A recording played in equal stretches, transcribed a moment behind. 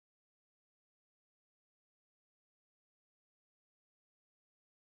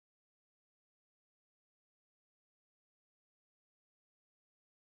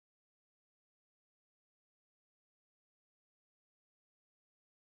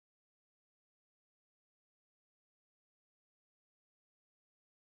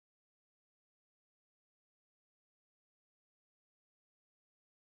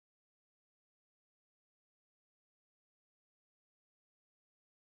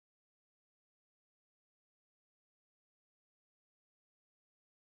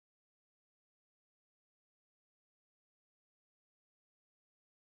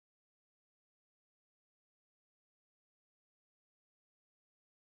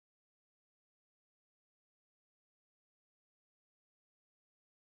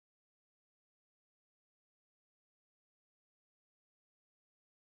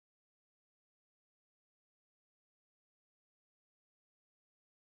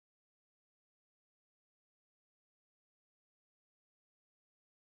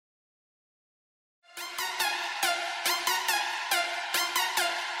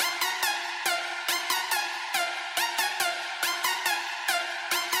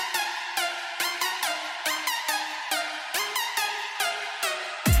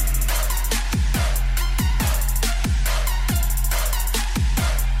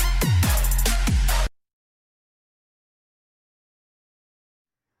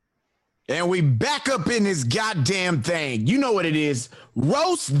And we back up in this goddamn thing. You know what it is.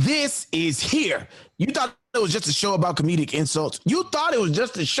 Roast This is here. You thought it was just a show about comedic insults. You thought it was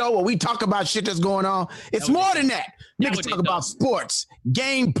just a show where we talk about shit that's going on. It's more than that. Niggas talk about sports,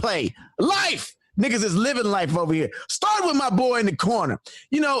 gameplay, life. Niggas is living life over here. Start with my boy in the corner.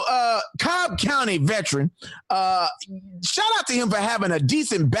 You know, Cobb County veteran. Shout out to him for having a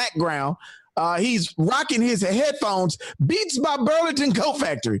decent background. He's rocking his headphones. Beats by Burlington Coat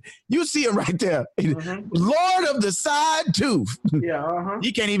Factory. You see him right there. Mm-hmm. Lord of the Side Tooth. Yeah,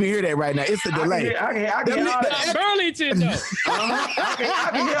 You can't even hear that right now. It's the delay. I can hear all that. Burlington, though. I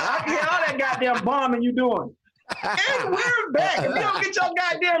can hear all that goddamn bombing you doing. And we're back. If you don't get your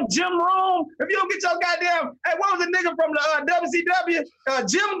goddamn gym room, if you don't get your goddamn, hey, what was the nigga from the WCW?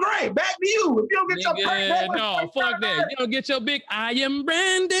 Jim Gray, back to you. If you don't get your fuck that. You don't get your big I am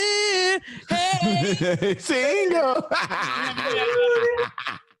Brandon. Hey. Single.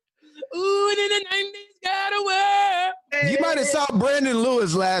 Ooh, in the 90s, got away. You might have saw Brandon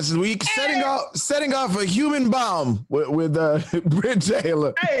Lewis last week setting off a human bomb with Brent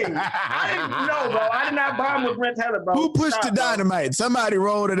Taylor. Hey, I didn't know, bro. I did not bomb with Brent Taylor, bro. Who pushed the dynamite? Somebody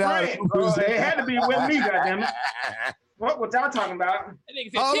rolled it out. It had to be with me, goddammit. What y'all talking about?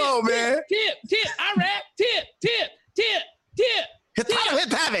 Hold on, man. Tip. I rap. Tip. It's time to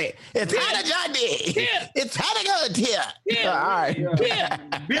Johnny. It's time to go Tip. All right.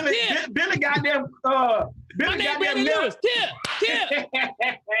 Billy goddamn Brandon Lewis. Tip.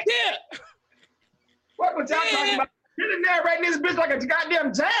 What y'all talking about? Billy narrating this bitch like a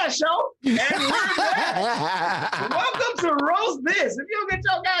goddamn jazz show. And we're back. Welcome to Roast This. If you don't get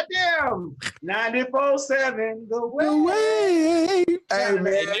your goddamn 94.7 the way. Hey,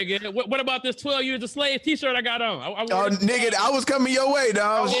 man. Nigga, what about this 12 Years a Slave t-shirt I got on? Nigga, I was coming your way,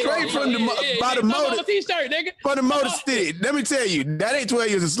 dog. I was straight from the motor t-shirt, nigga. From the Motor City. Let me tell you, that ain't 12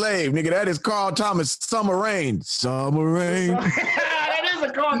 Years a Slave, nigga. That is Carl Thomas Summer Rain. Summer Rain. That is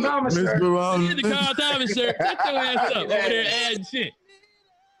a Carl Thomas shirt. It's the Carl Thomas shirt. Shut your ass up over there adding shit.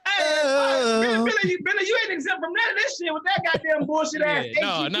 Hey, Billy, you ain't exempt from none of this shit with that goddamn bullshit ass.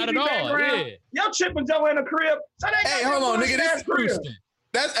 No, not at all. Yeah. Your tripping Joe in the crib. So hey, hold on, nigga.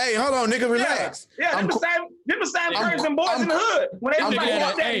 Hey, hold on, nigga. Relax. Yeah, them the same crazy boys in the hood when they was like,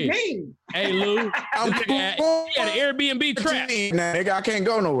 what that mean? Hey, Lou. He had an Airbnb trap. Nah, nigga, I can't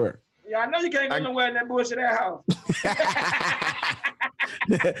go nowhere. Yeah, I know you can't go nowhere in that bullshit ass house.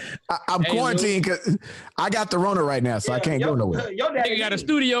 I'm quarantined because I got the Rona right now, so I can't go nowhere. Your daddy got a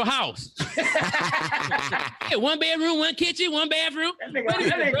studio house. One bedroom, one kitchen, one bathroom. That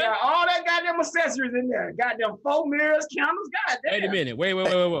nigga got all that goddamn accessories in there. Goddamn 4 mirrors, cameras. Goddamn. Wait a minute. Wait.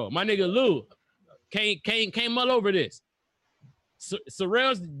 My nigga Lou came all over this.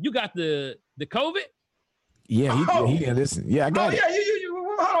 Sorrells, you got the COVID? Yeah, he didn't listen. Yeah, I got it. Yeah,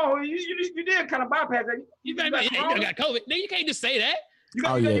 hold on. You did kind of bypass that. You got COVID. Nigga, you can't just say that. You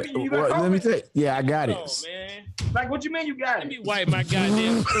got let me tell you. Yeah, I got it. Man. Like, what you mean you got it? Let me wipe my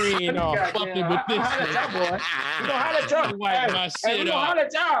goddamn screen off. Fucking with this shit. We gonna holler at y'all. Wipe my shit off. Holler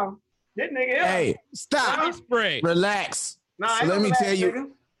at y'all. This nigga. Hey, stop. Spray. Relax. So let me tell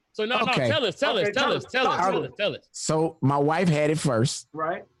you. So no, tell us. So my wife had it first.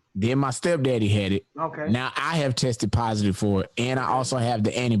 Right. Then my stepdaddy had it. Okay. Now I have tested positive for it, and I also have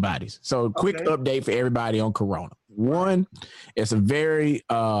the antibodies. So quick update for everybody on Corona. One, it's a very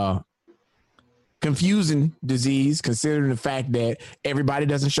confusing disease, considering the fact that everybody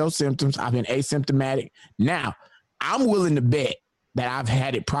doesn't show symptoms. I've been asymptomatic. Now, I'm willing to bet that I've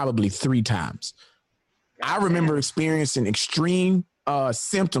had it probably 3 times. I remember experiencing extreme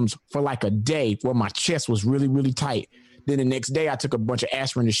symptoms for like a day where my chest was really, really tight. Then the next day I took a bunch of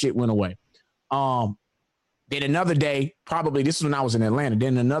aspirin, the shit went away. Then another day, probably this is when I was in Atlanta.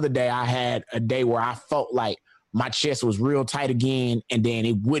 Then another day I had a day where I felt like my chest was real tight again, and then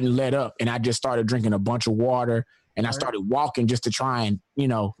it wouldn't let up. And I just started drinking a bunch of water, and I started walking just to try and,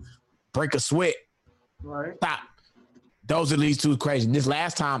 break a sweat. Right. Stop. Those are these 2 crazy. This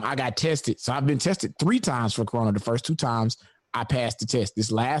last time I got tested. So I've been tested 3 times for Corona. The first 2 times I passed the test.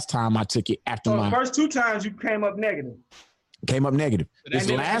 This last time I took it after the first 2 times you came up negative. Came up negative. And then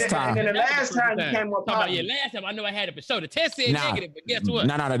the last time you came up positive. Last time I know I had it for sure. The test said negative, but guess what?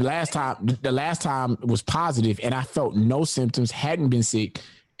 No. The last time was positive, and I felt no symptoms, hadn't been sick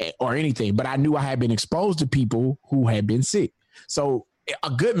or anything, but I knew I had been exposed to people who had been sick. So a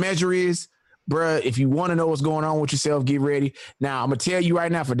good measure is, bruh, if you want to know what's going on with yourself, get ready. Now, I'm going to tell you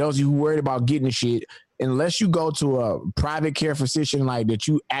right now, for those of you who worried about getting the shit, unless you go to a private care physician like that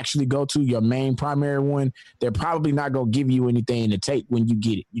you actually go to, your main primary one, they're probably not going to give you anything to take when you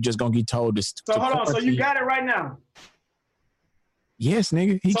get it. You're just going to get told to. So hold on. So you got it right now? Yes,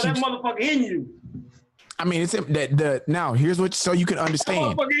 nigga. He So that keeps, motherfucker in you. I mean, it's that now. Here's what so you can That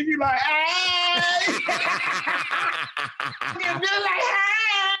understand. motherfucker in you like, hey. You feel like,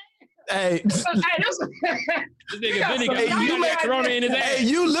 Hey, hey, this This nigga Benny some- got Hey, you got corona in his ass. hey,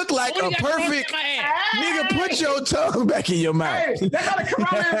 you look like Oh, a he got corona in perfect my ass. nigga. Put your tongue back in your mouth. Hey, that's how the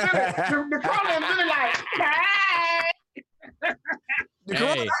corona is feeling. The corona is feeling like, hey. The Hey,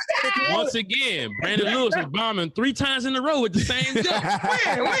 corona- once again, Brandon Lewis was bombing 3 times in a row with the same joke.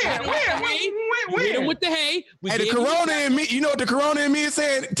 We hit him with the hay. We Hey, the gave him corona in me, you know what the corona in me is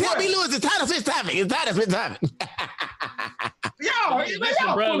saying? Tell me, Lewis, it's time to switch topic. It's time to switch topic. Yo,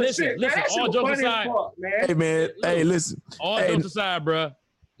 Listen, bro, listen, all jokes aside. Hey, man. Hey, listen. All Hey. jokes aside, bro.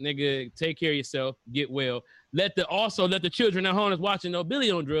 Nigga, take care of yourself. Get well. Let the children at home that's watching know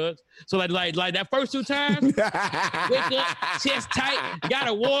Billy on drugs. So like that first 2 times, wake up, chest tight,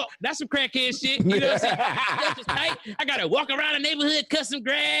 gotta walk. That's some crackhead shit. You know what I'm saying? Chest is tight. I gotta walk around the neighborhood, cut some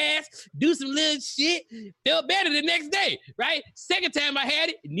grass, do some little shit. Felt better the next day, right? Second time I had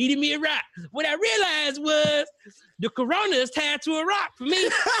it needed me a rock. What I realized was the corona is tied to a rock for me.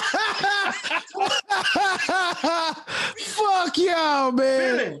 Fuck y'all,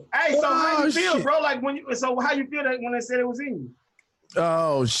 man. Really? Hey, so how you feel, shit. bro? Like so how you feel that when they said it was in you?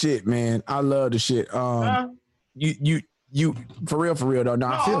 Oh shit, man. I love the shit. Huh? You for real though. No,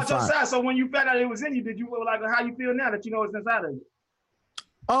 I feel all fine. jokes aside, so when you found out it was in you, did you like how you feel now that you know it's inside of you?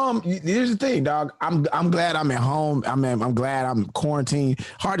 Here's the thing, dog. I'm glad I'm at home. I'm glad I'm quarantined.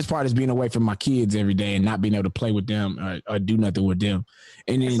 Hardest part is being away from my kids every day and not being able to play with them or do nothing with them.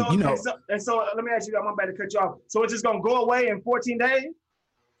 And then So let me ask you, I'm about to cut you off. So it's just gonna go away in 14 days?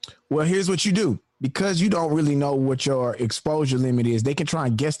 well, here's what you do. Because you don't really know what your exposure limit is, they can try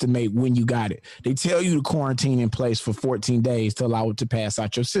and guesstimate when you got it. They tell you to quarantine in place for 14 days to allow it to pass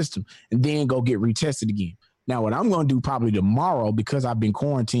out your system and then go get retested again. Now, what I'm going to do probably tomorrow, because I've been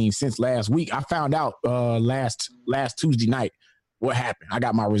quarantined since last week, I found out last Tuesday night what happened. I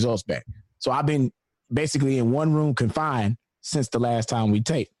got my results back. So I've been basically in one room confined since the last time we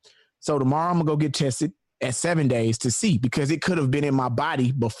taped. So tomorrow I'm going to go get tested at 7 days to see, because it could have been in my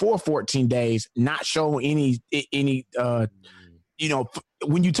body before 14 days, not show any when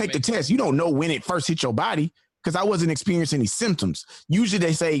you take the test, you don't know when it first hit your body, because I wasn't experiencing any symptoms. Usually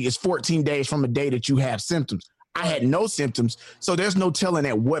they say it's 14 days from the day that you have symptoms. I had no symptoms, so there's no telling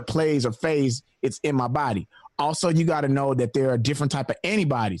at what place or phase it's in my body. Also, you got to know that there are different type of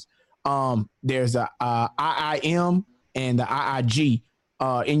antibodies. There's a IIM and the IIG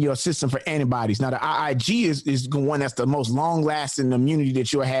in your system for antibodies. Now, the IIG is the one that's the most long-lasting immunity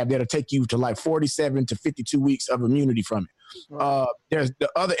that you'll have. That'll take you to like 47 to 52 weeks of immunity from it. There's the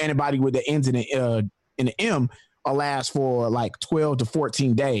other antibody with the ends in the M will last for like 12 to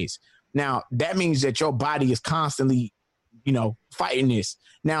 14 days. Now, that means that your body is constantly, fighting this.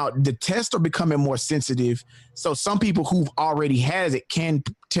 Now, the tests are becoming more sensitive. So some people who've already has it can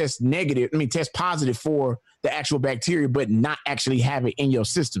test positive for the actual bacteria, but not actually have it in your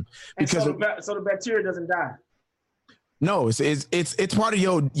system. Because so the bacteria doesn't die. No, it's part of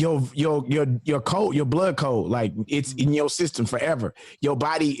your code, your blood code. Like it's in your system forever. Your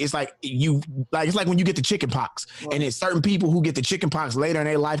body is it's like when you get the chicken pox, and it's certain people who get the chicken pox later in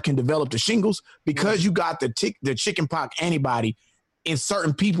their life can develop the shingles because you got the chicken pox antibody. In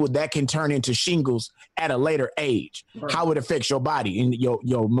certain people, that can turn into shingles at a later age. Right. How it affects your body and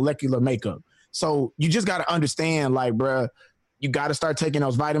your molecular makeup. So you just got to understand, like, bruh, you got to start taking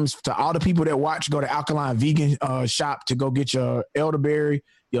those vitamins. To all the people that watch, go to Alkaline Vegan shop to go get your elderberry,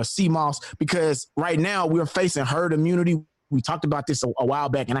 your sea moss, because right now we're facing herd immunity. We talked about this a while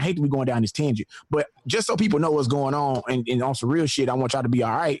back, and I hate that we're going down this tangent, but just so people know what's going on and on some real shit, I want y'all to be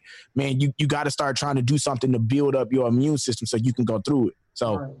all right, man. You got to start trying to do something to build up your immune system so you can go through it.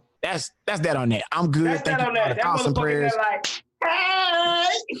 So right. That's that on that. I'm good. That's that on that. That motherfucker like, hey!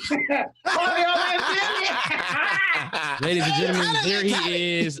 Ladies and gentlemen, there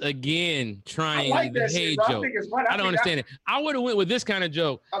he is again trying the hey joke. I don't understand it. I would have went with this kind of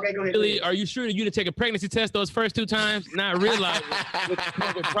joke. Okay, go ahead. Billy, are you sure that you didn't take a pregnancy test those first 2 times, not realizing what the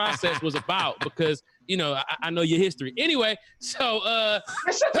COVID process was about? Because I know your history. Anyway, so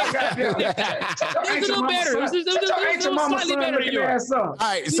it's a little better. It's a little slightly better than yours. All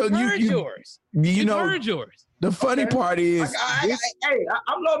right, so yours. You heard yours. The funny part is,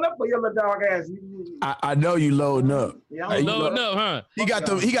 I'm loading up for your little dog ass. I know you loading up. Yeah, I'm loading up, huh? He got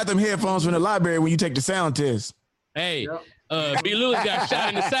them headphones from the library when you take the sound test. Hey, B. Lewis got shot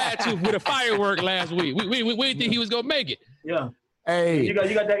in the side tooth with a firework last week. We didn't think he was gonna make it. Yeah. Hey, you got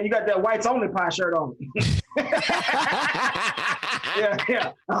that whites only pie shirt on.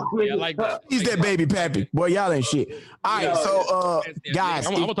 Yeah. I like that. He's that baby pappy. Boy, y'all ain't shit. All right, so guys,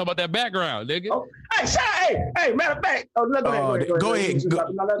 I'm gonna talk about that background, nigga. Oh, hey, matter of fact, go ahead.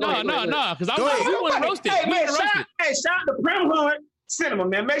 No, because we want to roast it. Hey, man, shout out to Prim Hood Cinema,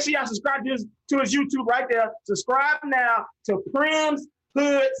 man. Make sure y'all subscribe to his YouTube right there. Subscribe now to Prim's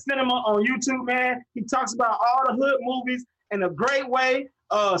Hood Cinema on YouTube, man. He talks about all the hood movies in a great way.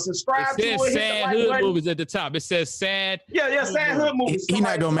 Subscribe to it. It says sad hood movies at the top. It says sad. Yeah, sad hood movies. He's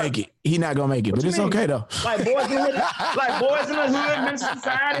not gonna make it. He's not gonna make it, but it's okay though. Like Boys in the Hood, Men's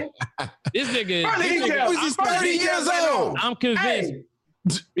Society. This nigga is 30 years old. I'm convinced.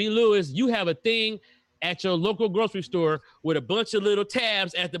 B. Lewis, you have a thing at your local grocery store with a bunch of little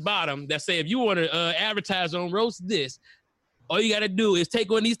tabs at the bottom that say if you want to advertise on roast this, all you got to do is take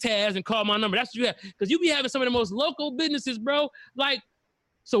one of these tabs and call my number. That's what you have. Because you be having some of the most local businesses, bro. Like,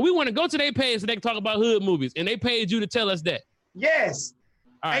 so we want to go to their page so they can talk about hood movies. And they paid you to tell us that. Yes.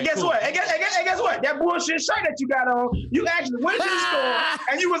 All right, and guess what? And guess what? That bullshit shirt that you got on, you actually went to the store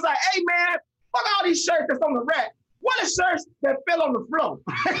and you was like, hey, man, fuck all these shirts that's on the rack. What are shirts that fell on the floor?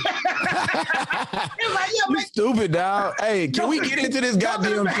 He was like, yeah, man. Stupid, dog. Hey, can we get into this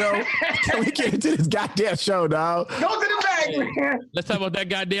goddamn show? Can we get into this goddamn show, dog? Go to the bag, man. Let's talk about that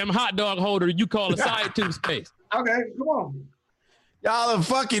goddamn hot dog holder you call a side tube space. Okay, come on. Y'all are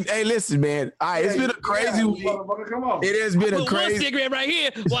fucking, hey, listen, man. All right, it's been a crazy week. Come on. It has been a crazy. One cigarette right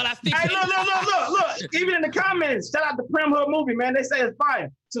here while I stick. Hey, look. Even in the comments, shout out to Prim Hood Movie, man. They say it's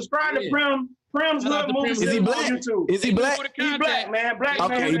fire. Subscribe to Prim's Hood Movie. Is he black? On YouTube. Is he black? He's black, man. Black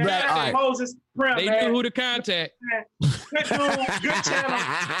okay, man. He black. All right. Moses, Prim, they man. knew who to contact. Good dude, good channel.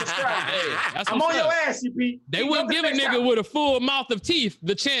 Subscribe. Hey, I'm on your ass, CP. They wouldn't give a nigga with a full mouth of teeth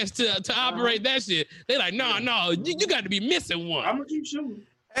the chance to operate that shit. They like, no, you got to be missing one. I'm gonna keep shooting.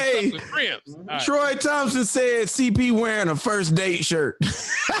 Hey, Troy Thompson said CP wearing a first date shirt.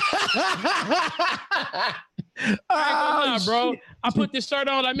 Bro. I put this shirt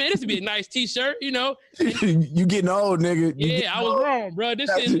on like, man, this would be a nice t-shirt, you know. You getting old, nigga. Yeah, I was wrong, bro. This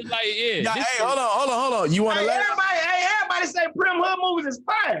shit is like, hey, hold on. You want to let everybody say Prim Hood Movies is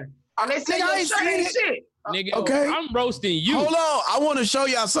fire. And they say your shirt ain't shit. Nigga, okay. I'm roasting you. Hold on. I want to show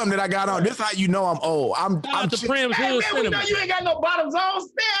y'all something that I got on. This is how you know I'm old. I'm the Prim's Hood Cinema. We know you ain't got no bottoms on.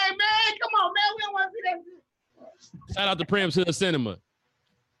 Hey, man, come on, man. We don't want to see that shit. Shout out to Prim's Hood Cinema.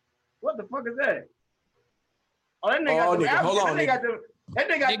 What the fuck is that? Oh, that nigga got hold on. That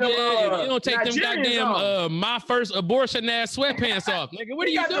nigga got you don't take them goddamn my first abortion ass sweatpants off, nigga. What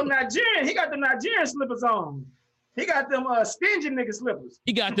are you doing? He got them Nigerian slippers on. He got them stingy nigga slippers.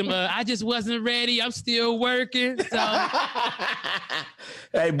 He got them. I just wasn't ready. I'm still working. So.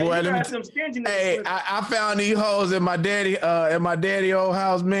 Hey boy, I found these hoes at my daddy old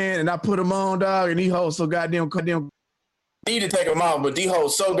house, man, and I put them on, dog. And these hoes so goddamn. Need to take them off, but these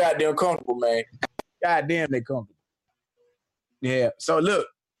hoes so goddamn comfortable, man. Goddamn, they comfortable. Yeah. So look,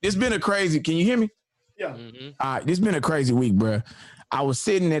 it's been a crazy. Can you hear me? Yeah. Mm-hmm. All right. This been a crazy week, bro. I was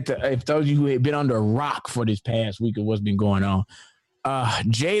sitting at if those of you who had been under a rock for this past week of what's been going on,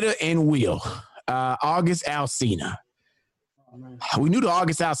 Jada and Will, August Alsina. We knew the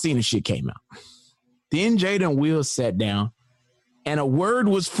August Alsina shit came out. Then Jada and Will sat down, and a word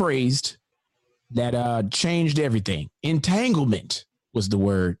was phrased that changed everything. Entanglement was the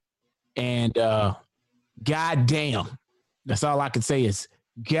word, and goddamn, that's all I can say is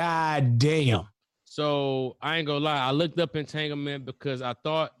goddamn. So I ain't gonna lie, I looked up entanglement because I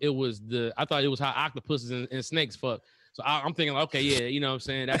thought it was how octopuses and snakes fuck. So I'm thinking, okay, yeah, you know what I'm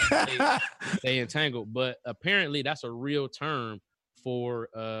saying? That's they entangled. But apparently that's a real term for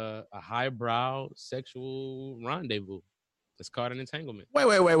a highbrow sexual rendezvous. It's called an entanglement. Wait.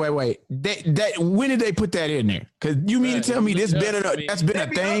 That when did they put that in there? Because you mean to tell me that's been a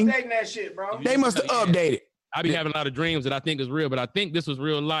thing? Updating that shit, bro. They must have updated. I be having a lot of dreams that I think is real, but I think this was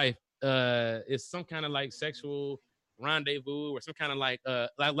real life. It's some kind of like sexual rendezvous or some kind of like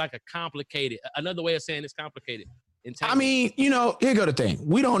a complicated. Another way of saying it's complicated. I mean, you know, here go the thing.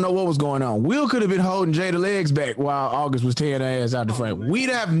 We don't know what was going on. Will could have been holding Jada legs back while August was tearing her ass out the front. We'd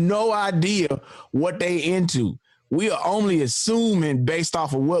have no idea what they into. We are only assuming based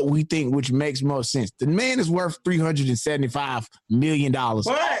off of what we think, which makes most sense. The man is worth $375 million.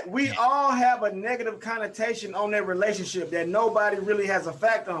 But we all have a negative connotation on their relationship that nobody really has a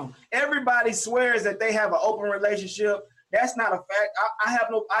fact on. Everybody swears that they have an open relationship. That's not a fact.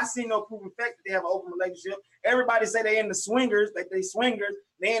 I see no proven fact that they have an open relationship. Everybody say they into swingers, like they swingers,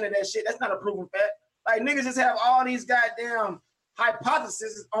 they into that shit. That's not a proven fact. Like niggas just have all these goddamn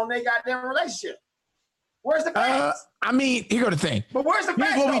hypotheses on their goddamn relationship. Where's the facts? I mean, here go the thing. But where's the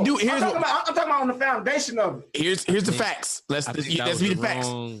facts? Here's what we do. I'm talking about on the foundation of it. Here's the facts. Let's be the facts.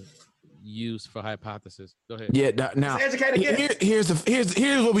 Use for hypothesis. Go ahead. Yeah. Now, here's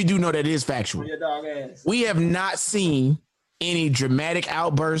what we do know that is factual. Your dog ass. We have not seen any dramatic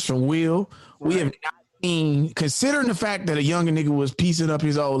outbursts from Will. Right. We have not seen, considering the fact that a younger nigga was piecing up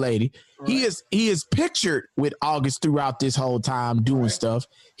his old lady. Right. He is pictured with August throughout this whole time doing stuff.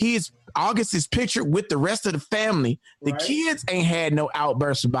 August is pictured with the rest of the family. The kids ain't had no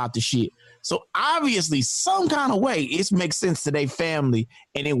outbursts about the shit. So obviously, some kind of way, it makes sense to their family,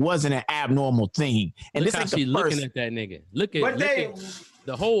 and it wasn't an abnormal thing. And look this how ain't she the looking first. at that nigga. Look at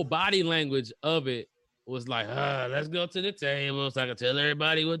the whole body language of it was like, let's go to the table so I can tell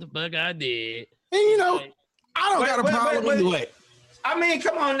everybody what the fuck I did. And I don't got a problem either way. I mean,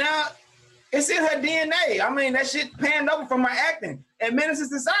 come on now. It's in her DNA. I mean, that shit panned over from her acting. And Menace to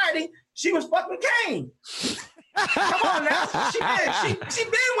Society, she was fucking Kane. Come on now. She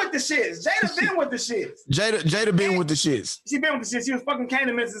been with the shits. Jada been with the shits. Jada been with the shits. She been with the shits. She was fucking Kane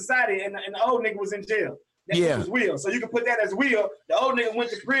in Menace to Society, and the old nigga was in jail. That was Will. So you can put that as Will. The old nigga went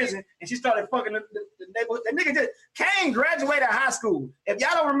to prison, and she started fucking the neighborhood. The nigga Kane graduated high school. If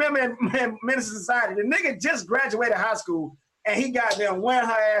y'all don't remember in Menace to Society, the nigga just graduated high school, and he got them wearing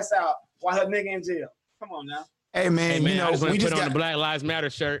her ass out while her nigga in jail. Come on now. Hey man, I just want to put on the Black Lives Matter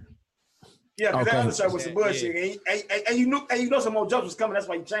shirt. Yeah, because that other shirt was some bullshit. Yeah. And you know some more jokes was coming. That's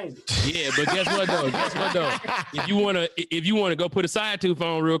why you changed it. Yeah, but guess what though? If you wanna go put a side tooth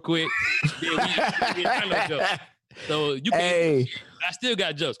on real quick, then we get jokes. So you can. Hey, I still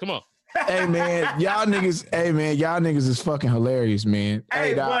got jokes. Come on. Hey man, y'all niggas is fucking hilarious, man.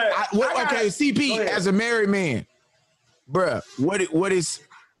 Hey, CP as a married man, bruh, what is?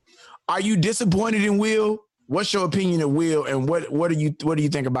 Are you disappointed in Will? What's your opinion of Will, and what do you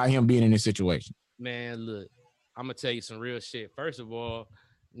think about him being in this situation? Man, look, I'm gonna tell you some real shit. First of all,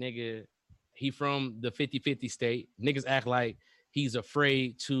 nigga, he from the 50-50 state. Niggas act like he's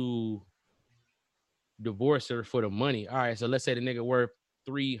afraid to divorce her for the money. All right, so let's say the nigga worth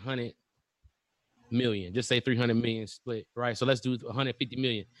 300 million. Just say 300 million split, right? So let's do 150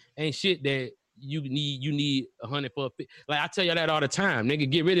 million. Ain't shit that you need 100 for like I tell you that all the time. Nigga,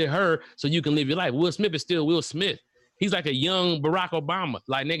 get rid of her so you can live your life. Will Smith is still Will Smith. He's like a young Barack Obama.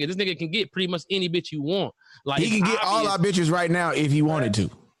 Like, nigga, this nigga can get pretty much any bitch you want. Like, he can get all our bitches right now if he wanted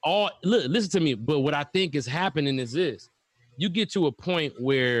to. Look, listen to me. But what I think is happening is this: you get to a point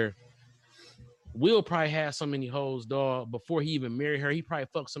where Will probably has so many hoes, dog. Before he even married her, he probably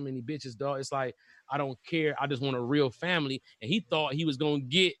fucked so many bitches, dog. It's like, I don't care. I just want a real family. And he thought he was going to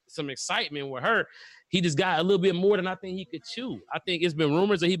get some excitement with her. He just got a little bit more than I think he could chew. I think it's been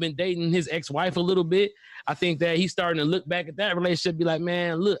rumors that he's been dating his ex-wife a little bit. I think that he's starting to look back at that relationship, be like,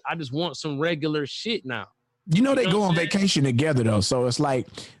 man, look, I just want some regular shit now. You know they go on vacation together though, so it's like,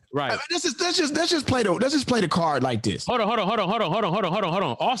 right. Let's just play the card like this. Hold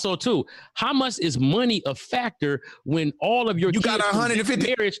on. Also, too, how much is money a factor when all of your kids got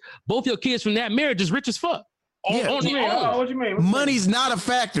 150 marriage, both your kids from that marriage is rich as fuck? What you mean? Money's not a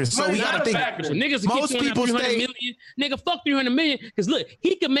factor, so we gotta think. So niggas most people say, million. Nigga, fuck 300 million, because look,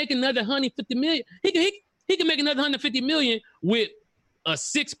 he can make another 150 million. He can make another 150 million with a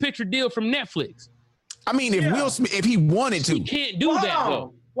 6-picture deal from Netflix. I mean, if Will Smith, if he wanted to, he can't do that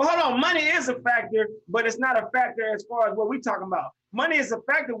though. Well, hold on. Money is a factor, but it's not a factor as far as what we're talking about. Money is a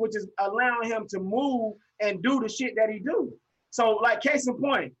factor which is allowing him to move and do the shit that he do. So, like, case in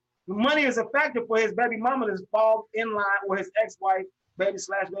point, money is a factor for his baby mama to fall in line, or his ex-wife,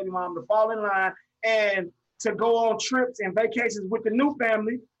 baby/baby mama, to fall in line and to go on trips and vacations with the new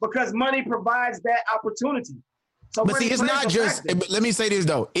family, because money provides that opportunity. So, but see, it's not just. Let me say this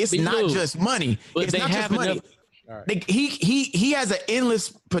though: it's not just money. It's not just money. Right. He has an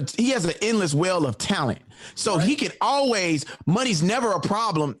endless well of talent. So he can always, money's never a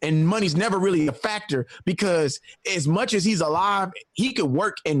problem and money's never really a factor, because as much as he's alive, he could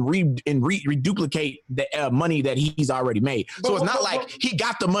work and reduplicate the money that he's already made. So it's not like he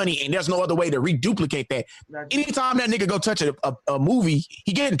got the money and there's no other way to reduplicate that. Anytime that nigga go touch a movie,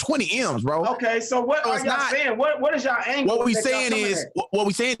 he getting 20 M's, bro. Okay, so what are y'all saying? What is y'all angle? What we saying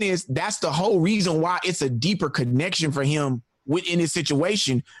is that's the whole reason why it's a deeper connection for him within his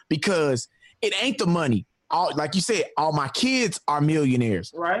situation, because it ain't the money. Like you said, all my kids are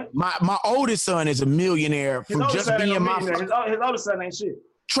millionaires. Right. My oldest son is a millionaire from just being my his oldest son ain't shit.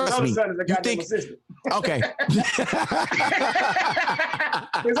 Trust me. His oldest son is a goddamn assistant. Okay.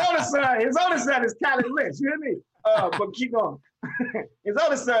 His oldest son is Cali Lynch. You hear me? But keep going. His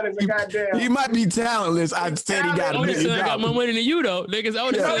other son is a goddamn. He might be talentless. I said he got a Oldest million son got more dollars. money than you though. Niggas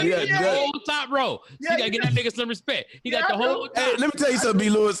oldest son Yeah, the whole top row. So Yeah, you gotta give that nigga some respect. He got the whole top. Hey, let me tell you something, B.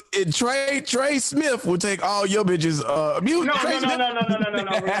 Lewis. Trey Smith will take all your bitches. No. Relax.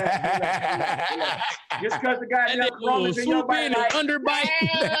 Just because the That goddamn nigga will Romans in your swoop body in and like, underbite.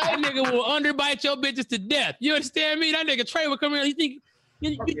 That nigga will underbite your bitches to death. You understand me? That nigga Trey will come in. You think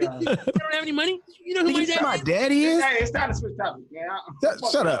you don't have any money? You know who money My that daddy is. hey, it's time to switch topics, man.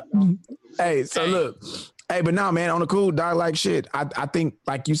 Shut up. Hey, so look. Hey, but no, man, on the cool, dog, like shit. I think,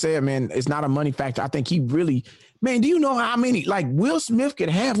 like you said, man, it's not a money factor. I think he really, man, do you know how many, like, Will Smith can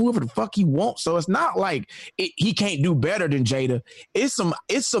have whoever the fuck he wants? So it's not like he can't do better than Jada. It's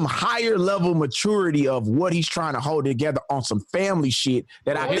some higher level maturity of what he's trying to hold together on some family shit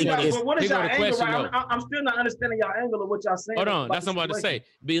that I think is. But what is Here y'all go the angle? question, Right? I'm still not understanding y'all angle of what y'all saying. Hold on, about that's what I'm about to situation.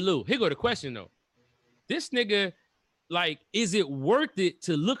 say. B. Lou, here go the question though. This nigga, like, is it worth it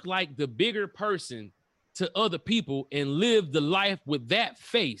to look like the bigger person to other people and live the life with that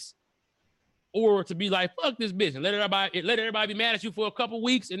face, or to be like, fuck this bitch and let everybody be mad at you for a couple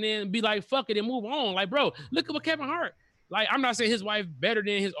weeks and then be like, fuck it and move on? Like, bro, look at what Kevin Hart. Like, I'm not saying his wife better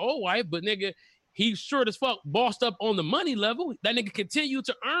than his old wife, but nigga, he sure as fuck bossed up on the money level. That nigga continued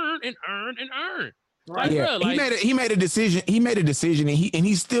to earn and earn and earn. Right. Like, Yeah, bro, like, he made a decision. He made a decision, and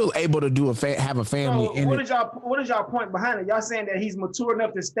he's still able to do have a family. So what is y'all point behind it? Y'all saying that he's mature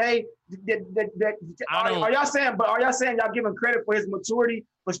enough to stay? Are y'all saying y'all giving credit for his maturity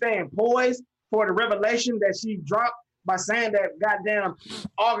for staying poised for the revelation that she dropped by saying that goddamn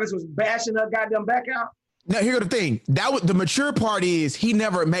August was bashing her goddamn back out? Now, here's the thing. That was the mature part is he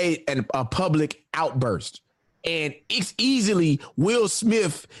never made a public outburst. And it's easily Will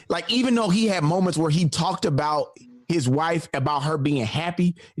Smith, like, even though he had moments where he talked about his wife, about her being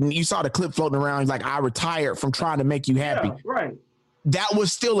happy, and you saw the clip floating around, he's like, I retired from trying to make you happy. Yeah, right. That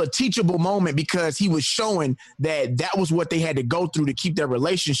was still a teachable moment because he was showing that was what they had to go through to keep their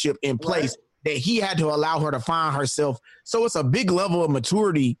relationship in place, that he had to allow her to find herself. So it's a big level of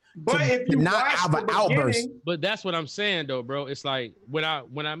maturity to not have an outburst. But that's what I'm saying though, bro. It's like what I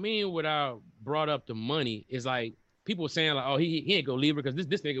brought up the money is like people saying like, oh, he ain't gonna leave her because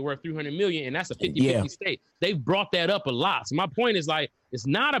this nigga worth $300 million and that's a 50-50 stake. They've brought that up a lot. So my point is like, it's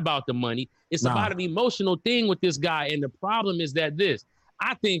not about the money. It's about an emotional thing with this guy. And the problem is that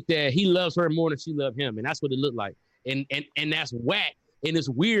I think that he loves her more than she loved him. And that's what it looked like. And that's whack. And it's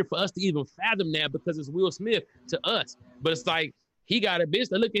weird for us to even fathom that because it's Will Smith to us. But it's like, he got a bitch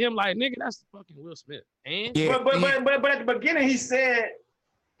that look at him like, nigga, that's fucking Will Smith. And But at the beginning, he said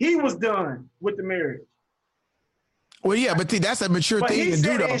he was done with the marriage. Well, yeah, but that's a mature thing to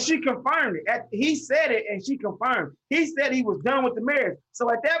do, though. And she confirmed it. He said it, and she confirmed. He said he was done with the marriage.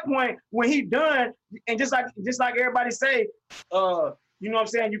 So at that point, when he done, and just like everybody say, you know what I'm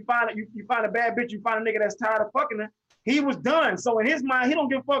saying? You find a bad bitch, you find a nigga that's tired of fucking her. He was done. So in his mind, he don't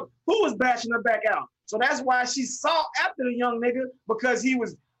give a fuck who was bashing her back out. So that's why she sought after the young nigga, because he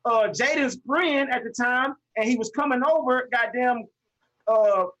was Jaden's friend at the time, and he was coming over, goddamn,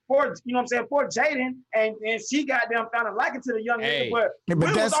 for, you know what I'm saying, for Jaden, and she goddamn found a liking to the young nigga, but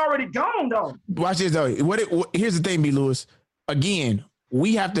Will was already gone though. Watch this though. Here's the thing, B. Lewis. Again,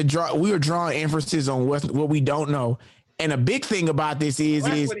 we are drawing inferences on what we don't know. And a big thing about this is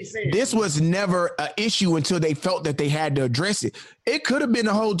this was never an issue until they felt that they had to address it. It could have been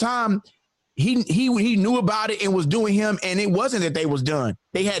the whole time he knew about it and was doing him, and it wasn't that they was done.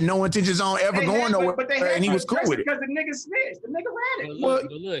 They had no intentions on ever going nowhere, and he was cool with it. Because the nigga snitched. The nigga ran it.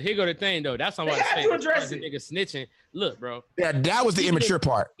 Look, here go the thing though. That's what I'm about to say. To address the nigga snitching. Look, bro. Yeah, that was the immature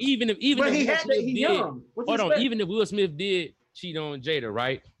part. Even if Will Smith did cheat on Jada,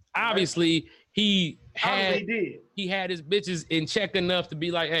 right? Obviously, he had his bitches in check enough to be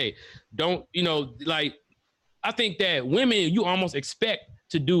like, hey, don't, you know, like, I think that women, you almost expect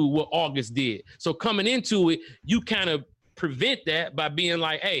to do what August did. So coming into it, you kind of prevent that by being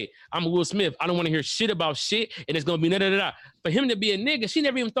like, hey, I'm Will Smith. I don't want to hear shit about shit, and it's going to be da-da-da-da. For him to be a nigga, she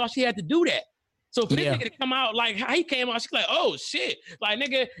never even thought she had to do that. So for this nigga to come out like how he came out, she's like, oh, shit. Like,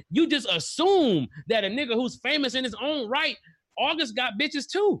 nigga, you just assume that a nigga who's famous in his own right, August got bitches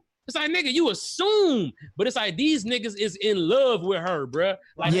too. It's like, nigga, you assume, but it's like these niggas is in love with her, bruh.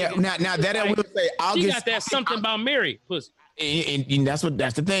 Like, yeah, nigga, now that I will say, August, she got that something about Mary, pussy. And that's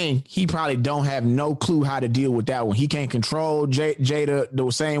the thing. He probably don't have no clue how to deal with that one. He can't control Jada the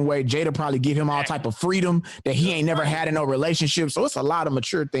same way. Jada probably give him all type of freedom that he ain't never had in no relationship. So it's a lot of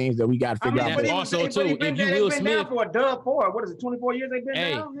mature things that we got to figure out. But also too, if you Will Smith for a dub for what is it, 24 years they've been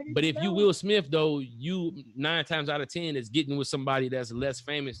down? But if you Will Smith though, you 9 times out of 10 is getting with somebody that's less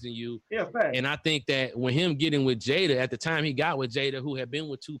famous than you. Yeah, fact. And I think that when him getting with Jada at the time he got with Jada, who had been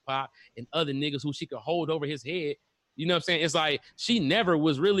with Tupac and other niggas who she could hold over his head. You know what I'm saying? It's like she never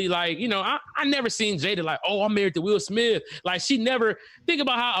was really like, you know, I never seen Jada like, oh, I'm married to Will Smith. Like she never think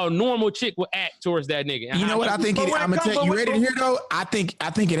about how a normal chick would act towards that nigga. You know what I think? I'm gonna tell you. Ready to hear though? I think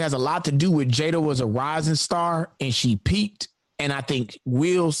it has a lot to do with Jada was a rising star and she peaked, and I think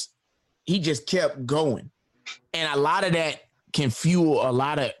he just kept going, and a lot of that can fuel a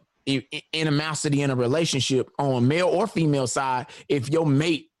lot of animosity in a relationship on male or female side if your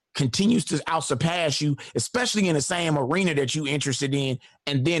mate continues to outsurpass you, especially in the same arena that you interested in,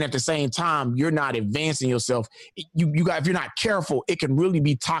 and then at the same time you're not advancing yourself. You got, if you're not careful, it can really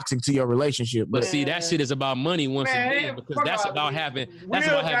be toxic to your relationship. But see, that shit is about money once again, because that's about having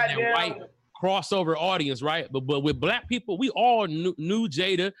that white crossover audience, right? But with black people, we all knew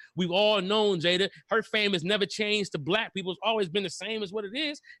Jada. We've all known Jada. Her fame has never changed to black people. It's always been the same as what it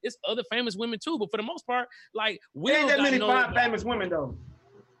is. It's other famous women too, but for the most part, like Will ain't that many famous women though.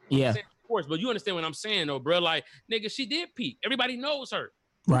 Yeah, of course, but you understand what I'm saying, though, bro. Like, nigga, she did peak. Everybody knows her.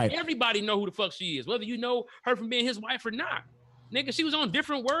 Right. Everybody know who the fuck she is, whether you know her from being his wife or not. Nigga, she was on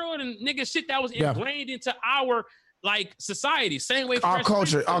Different World and nigga shit that was ingrained into our like society. Same way our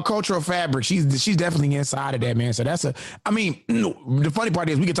culture, our cultural fabric. She's definitely inside of that, man. So that's the funny part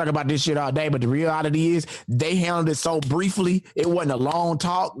is we can talk about this shit all day, but the reality is they handled it so briefly. It wasn't a long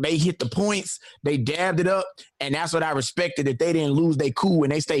talk. They hit the points, they dabbed it up, and that's what I respected, that they didn't lose their cool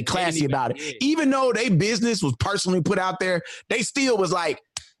and they stayed classy about it. Even though their business was personally put out there, they still was like,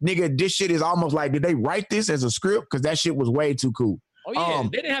 nigga, this shit is almost like, did they write this as a script? Because that shit was way too cool. Oh yeah, they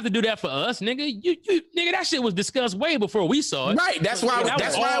didn't have to do that for us, nigga. You nigga, that shit was discussed way before we saw it. Right, that's why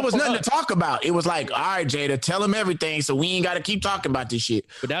it was nothing to talk about. It was like, all right, Jada, tell him everything, so we ain't got to keep talking about this shit.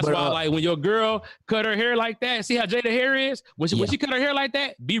 But that's why, like, when your girl cut her hair like that, see how Jada hair is? When she cut her hair like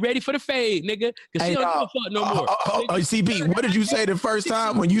that, be ready for the fade, nigga, because she don't give a fuck no more. CP, what did you say the first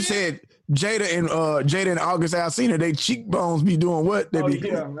time when you said Jada and August Alsina, they cheekbones be doing what? They be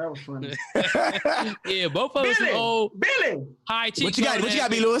that was funny. Yeah, both of us are old. Billy, high cheekbones. What you got,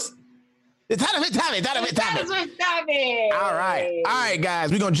 B. Lewis? It's time. All right,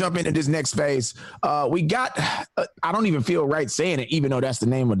 guys, we're gonna jump into this next phase. We got, I don't even feel right saying it, even though that's the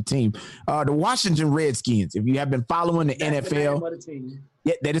name of the team. The Washington Redskins. If you have been following the NFL,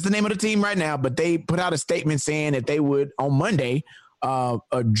 yeah, that is the name of the team right now. But they put out a statement saying that they would on Monday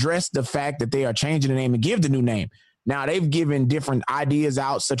address the fact that they are changing the name and give the new name. Now they've given different ideas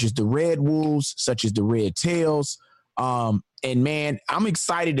out, such as the Red Wolves, such as the Red Tails. And man, I'm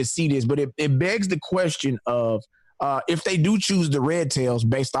excited to see this, but it begs the question of if they do choose the Red Tails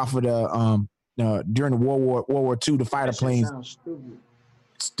based off of the during the World War II, the fighter planes.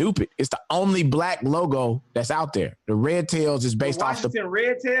 Stupid. It's the only black logo that's out there. The Red Tails is based off the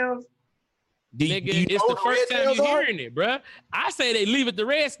Red Tails. Nigga, it's the first time you're hearing it, bruh. I say they leave it the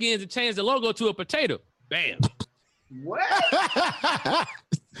Redskins and change the logo to a potato. Bam. What?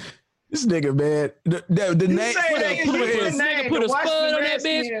 This nigga, man. The name. Put a spud on that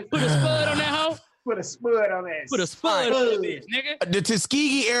bitch. Put a spud on that hoe. Put a spud on that. Put a spud on that bitch, nigga. The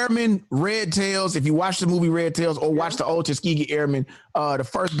Tuskegee Airmen, Red Tails. If you watch the movie Red Tails or watch the old Tuskegee Airmen, the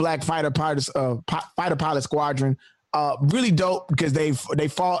first black fighter pilot squadron. Really dope because they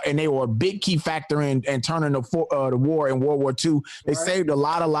fought and they were a big key factor in turning the war in World War II. They saved a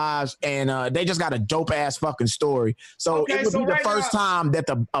lot of lives and they just got a dope ass fucking story. So it would be the first time that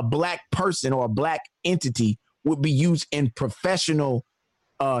a black person or a black entity would be used in professional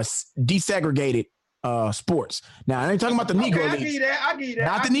desegregated sports. Now I ain't talking about the Negro leagues. I get that.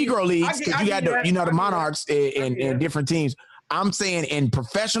 Not the Negro leagues, because you got the Monarchs and different teams. I'm saying in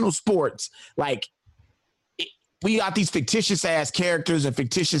professional sports, like, we got these fictitious ass characters and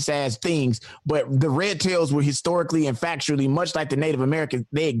fictitious ass things, but the Red Tails were historically and factually, much like the Native Americans,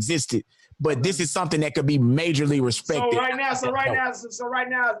 they existed. But this is something that could be majorly respected. So right now, as a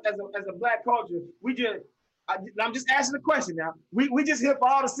black culture, I'm just asking the question now. We just hit for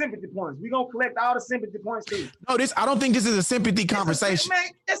all the sympathy points. We gonna collect all the sympathy points too. No, I don't think this is a sympathy conversation.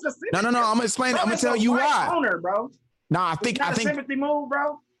 It's a sympathy. No. I'm gonna explain. I'm gonna tell you why. Owner, bro. No, I think sympathy move,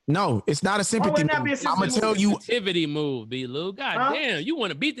 bro. No, it's not a sympathy would not be a move. I'm gonna sympathy tell move? you. Sensitivity move, B. Lou. God Huh? damn, you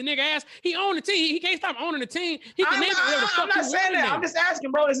want to beat the nigga ass? He owned the team. He can't stop owning the team. He can name it whatever the I'm fuck not he saying wanna that. name I'm it. just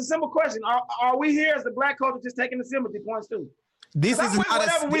asking, bro. It's a simple question. Are we here as the black culture just taking the sympathy points too? This I'm is with not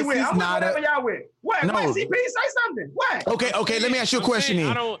whatever a. we This with. is I'm with not whatever a. y'all with. What? No. What? CP, say something. What? Okay. Let me ask you a question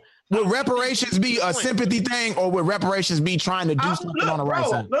saying, then. Would reparations be a sympathy thing, or would reparations be trying to do something on the right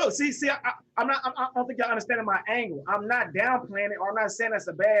side? Look, see, I don't think y'all understanding my angle. I'm not downplaying it, or I'm not saying that's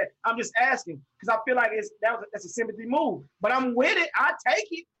a bad. I'm just asking because I feel like that's a sympathy move. But I'm with it. I take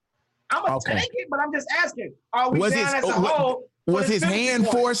it. I'm gonna take it, but I'm just asking. Are we down as a whole? Was his hand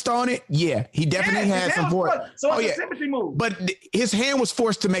forced on it? Yeah, he definitely had some force. So it's a sympathy move. But his hand was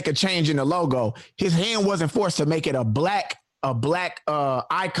forced to make a change in the logo. His hand wasn't forced to make it a black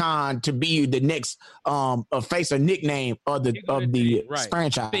icon to be the next face or nickname of the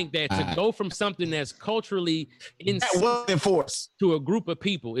franchise. I think that to go from something that's culturally insensitive to a group of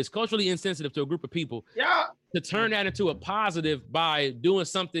people, it's culturally insensitive to a group of people. Yeah. To turn that into a positive by doing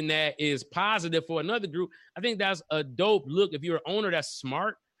something that is positive for another group, I think that's a dope look. If you're an owner that's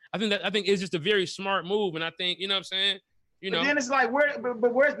smart, I think it's just a very smart move. And I think, you know what I'm saying? But then it's like, where's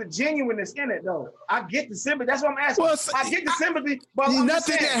the genuineness in it, though? I get the sympathy. That's what I'm asking. Well, I get the sympathy, but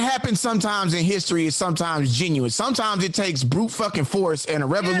nothing that happens sometimes in history is sometimes genuine. Sometimes it takes brute fucking force and a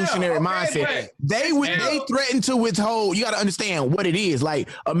revolutionary mindset. They threatened to withhold. You got to understand what it is. Like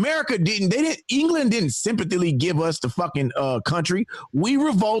England didn't sympathetically give us the fucking country. We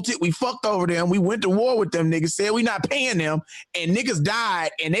revolted. We fucked over them. We went to war with them niggas. Said we not paying them, and niggas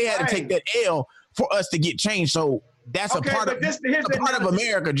died, and they had to take that L for us to get changed. So. That's a part of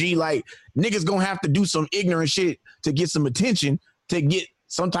America, G. Like niggas gonna have to do some ignorant shit to get some attention to get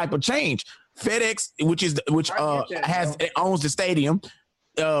some type of change. FedEx, which owns the stadium,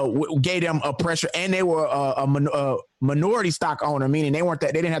 gave them a pressure, and they were a minority stock owner, meaning they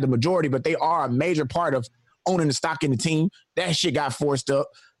didn't have the majority, but they are a major part of owning the stock in the team. That shit got forced up.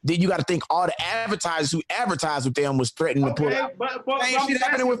 Then you got to think all the advertisers who advertised with them was threatening to put out. But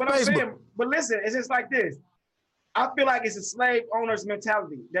listen, it's just like this. I feel like it's a slave owner's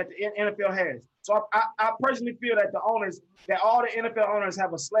mentality that the NFL has. So I personally feel that all the NFL owners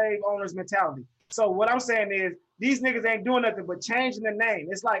have a slave owner's mentality. So what I'm saying is these niggas ain't doing nothing but changing the name.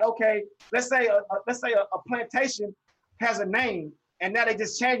 It's like, okay, let's say a plantation has a name, and now they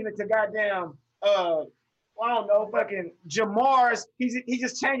just changing it to goddamn I don't know, fucking Jamar's. He's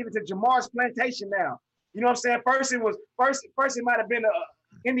just changing it to Jamar's Plantation now. You know what I'm saying? First it might have been a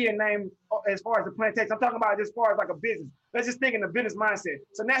Indian name as far as the plantation. I'm talking about it as far as like a business. Let's just think in the business mindset.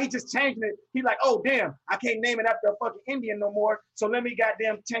 So now he's just changing it. He's like, oh damn, I can't name it after a fucking Indian no more. So let me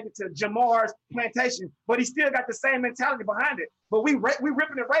goddamn change it to Jamar's Plantation. But he still got the same mentality behind it. But we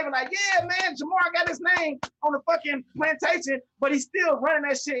ripping and raving like, yeah, man, Jamar got his name on the fucking plantation, but he's still running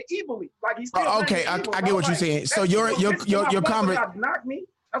that shit evilly. Like he's still okay. I get what you're saying. So your comment. Knock me.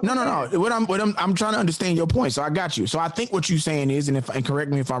 No. What I'm trying to understand your point. So I got you. So I think what you're saying is, and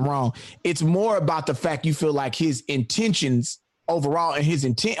correct me if I'm wrong, it's more about the fact you feel like his intentions overall and his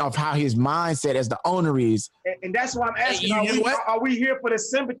intent of how his mindset as the owner is. And that's why I'm asking, are we here for the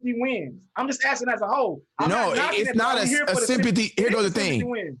sympathy wins? I'm just asking as a whole. It's not a sympathy. Here goes the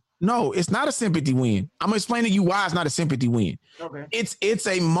thing. No, it's not a sympathy win. I'm going to explain to you why it's not a sympathy win. Okay. It's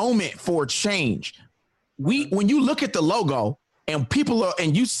a moment for change. When you look at the logo, and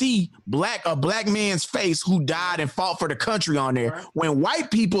and you see a black man's face who died and fought for the country on there. Right. When white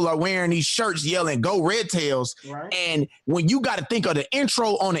people are wearing these shirts yelling "Go Red Tails," right. And when you got to think of the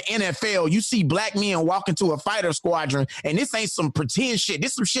intro on the NFL, you see black men walk into a fighter squadron, and this ain't some pretend shit.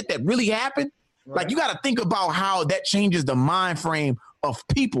 This is some shit that really happened. Right. Like you got to think about how that changes the mind frame of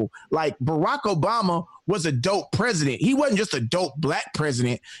people. Like Barack Obama was a dope president. He wasn't just a dope black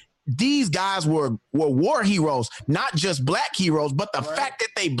president. These guys were war heroes, not just black heroes, but the fact that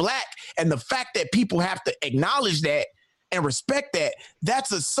they black and the fact that people have to acknowledge that and respect that,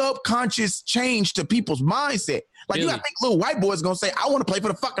 that's a subconscious change to people's mindset. Like you gotta think little white boys gonna say, I want to play for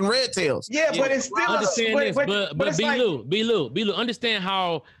the fucking Red Tails. Yeah, but it's still understand this, but B. Lou, understand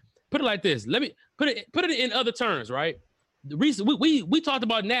how, put it like this. Let me put it in other terms, right? The reason we talked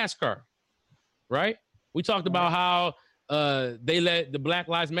about NASCAR, right? We talked about how they let the Black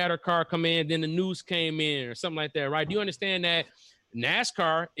Lives Matter car come in, then the news came in or something like that, right? Do you understand that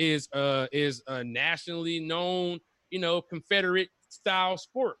NASCAR is a nationally known, Confederate style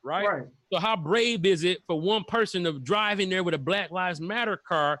sport, right? So how brave is it for one person to drive in there with a Black Lives Matter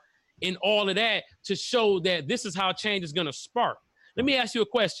car and all of that to show that this is how change is going to spark? Let me ask you a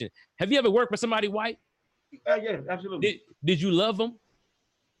question. Have you ever worked with somebody white? Yeah, absolutely. Did you love them?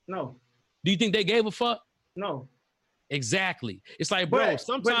 No. Do you think they gave a fuck? No. Exactly. It's like, bro,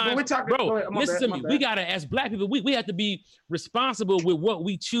 sometimes, but we're talking, bro, ahead, listen to me. We gotta, as Black people, we have to be responsible with what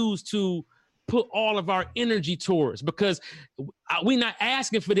we choose to put all of our energy towards, because we're not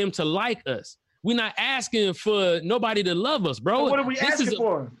asking for them to like us. We're not asking for nobody to love us, bro. But what are we asking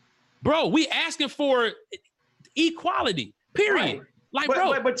for? Bro, we asking for equality, period. Right. Like,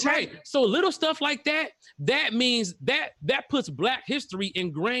 right. So little stuff like that, that means that puts Black history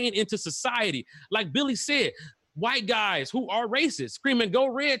ingrained into society. Like Billy said, white guys who are racist screaming, "Go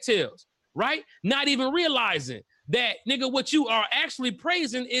Red Tails," right? Not even realizing that, nigga, what you are actually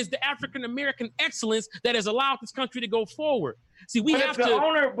praising is the African-American excellence that has allowed this country to go forward. See, but if the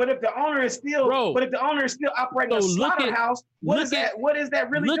owner is still operating a slaughterhouse, what is that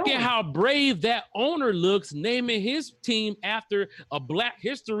really doing? Look at how brave that owner looks, naming his team after a Black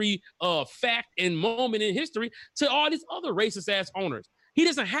history fact and moment in history to all these other racist ass owners. He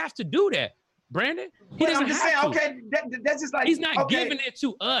doesn't have to do that, Brandon. He doesn't have to. Okay, that's just like, he's not giving it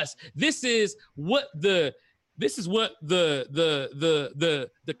to us. This is what the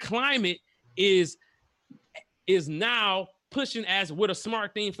climate is now pushing as what a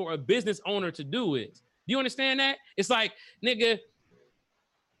smart thing for a business owner to do is. Do you understand that? It's like, nigga,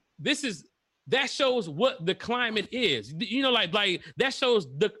 that shows what the climate is. You know, like that shows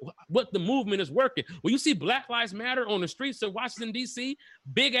what the movement is working. When you see Black Lives Matter on the streets of Washington, D.C.,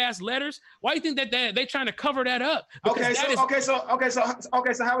 big ass letters, why do you think that they trying to cover that up? Okay, so how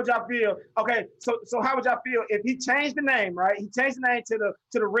would y'all feel? Okay, so how would y'all feel if he changed the name, right? He changed the name to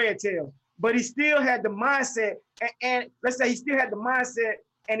the Red Tail, but he still had the mindset, and let's say he still had the mindset,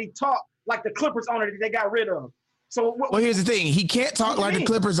 and he talked like the Clippers owner that they got rid of. So well, here's the thing: he can't talk like the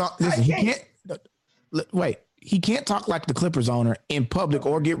Clippers. Listen, he can't. Wait, he can't talk like the Clippers owner in public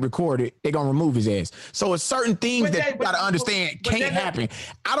or get recorded. They're gonna remove his ass. So it's certain things that you gotta understand can't happen.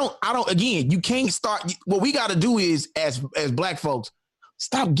 I don't. Again, you can't start. What we gotta do is, as Black folks,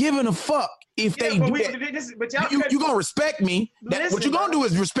 stop giving a fuck if they do that. You gonna respect me. What you gonna do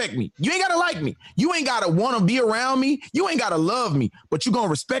is respect me. You ain't gotta like me. You ain't gotta want to be around me. You ain't gotta love me. But you gonna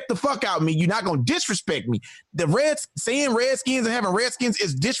respect the fuck out of me. You're not gonna disrespect me. Saying Redskins and having Redskins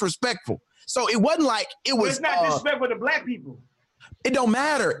is disrespectful. So it wasn't like it was. It's not disrespectful to Black people. It don't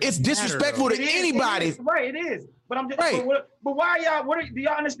matter. It's disrespectful to anybody. Right, it is. But I'm just. Right. But why y'all? Do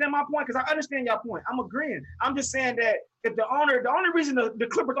y'all understand my point? Because I understand y'all point. I'm agreeing. I'm just saying that if the only reason the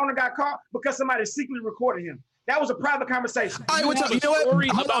Clippers owner got caught because somebody secretly recorded him. That was a private conversation. All right, you know what?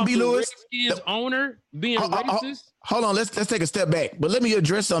 Hold on, B. Lewis. Redskins owner being racist. Hold on, let's take a step back. But let me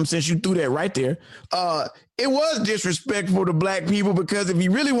address something since you threw that right there. It was disrespectful to Black people because if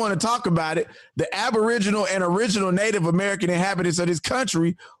you really want to talk about it, the Aboriginal and original Native American inhabitants of this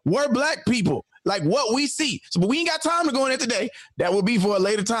country were Black people. Like what we see. So, but we ain't got time to go in there today. That will be for a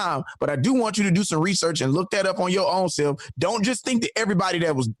later time. But I do want you to do some research and look that up on your own self. Don't just think that everybody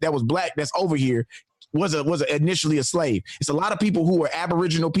that was Black that's over here was initially a slave. It's a lot of people who were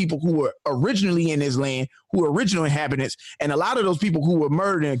Aboriginal people who were originally in this land, who were original inhabitants, and a lot of those people who were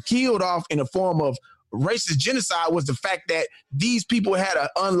murdered and killed off in a form of racist genocide was the fact that these people had an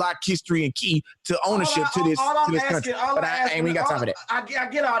unlocked history and key to ownership to this country. But we got time for that. I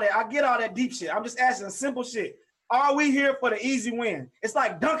get all that. I get all that deep shit. I'm just asking simple shit. Are we here for the easy win? It's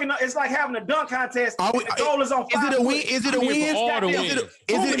like dunking. It's like having a dunk contest. The goal is on 5 Is it a win? Is it a win? Is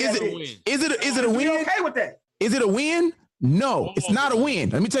it a win? Okay with that? Is it a win? No, it's not a win.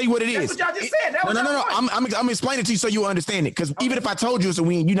 Let me tell you what it is. That's what y'all just said. No. I'm explaining to you so you understand it. Because even if I told you it's a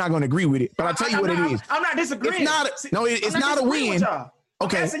win, you're not going to agree with it. But I'll tell you what it is. I'm not disagreeing. It's not a win.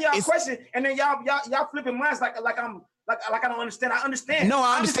 Okay. I'm asking y'all a question, and then y'all flipping minds like I don't understand. I understand. No,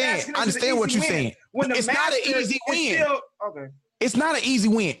 I understand. I understand what you're saying. It's not an easy win. Okay. It's not an easy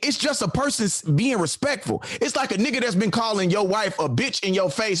win. It's just a person being respectful. It's like a nigga that's been calling your wife a bitch in your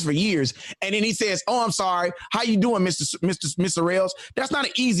face for years. And then he says, "Oh, I'm sorry. How you doing, Mr. Rails?" That's not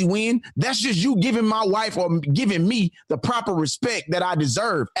an easy win. That's just you giving my wife or giving me the proper respect that I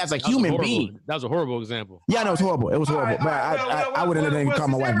deserve as a human being. That was a horrible example. Yeah, no, it was horrible. It was horrible. But I wouldn't let anyone call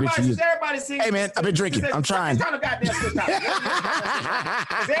my wife bitch. Hey, man, I've been drinking. I'm trying. Does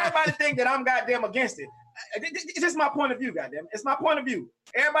everybody think that I'm goddamn against it? It's just my point of view, goddamn. It's my point of view.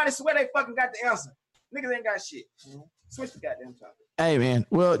 Everybody swear they fucking got the answer. Niggas ain't got shit. Switch the goddamn topic. Hey, man.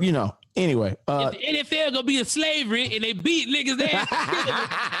 Well, anyway. If the NFL gonna be a slavery and they beat niggas ass,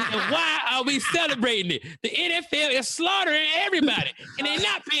 then why are we celebrating it? The NFL is slaughtering everybody and they're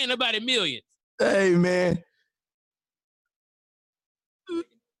not paying nobody millions. Hey, man.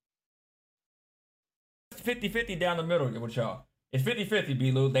 50-50 down the middle with y'all. It's 50-50,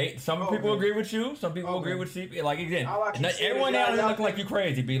 B-Lou. Some people agree with you. Some people agree with CP. Like, again, everyone out here look like you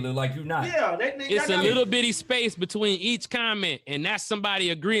crazy, B-Lou. Like, you not. Yeah, it's a little bitty space between each comment, and that's somebody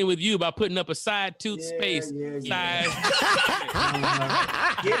agreeing with you by putting up a side tooth space. Size.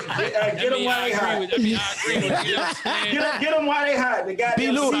 Get them while they hot. Get them while they hot. The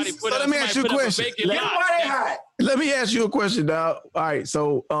goddamn B-Lou, so let me ask you a question. Get them while they hot. Let me ask you a question, dog. All right,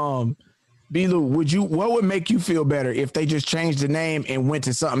 so B-Lou, what would make you feel better if they just changed the name and went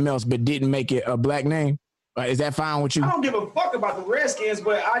to something else but didn't make it a black name? Is that fine with you? I don't give a fuck about the Redskins,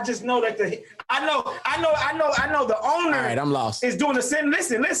 but I just know that I know the owner. All right, I'm lost. Is doing the same.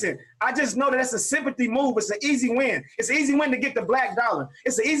 Listen. I just know that that's a sympathy move. It's an easy win. It's an easy win to get the black dollar.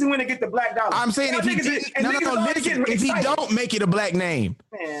 It's an easy win to get the black dollar. I'm saying if he don't make it a black name,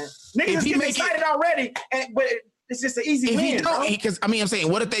 man, niggas get excited already, but it's just an easy win. Because I'm saying,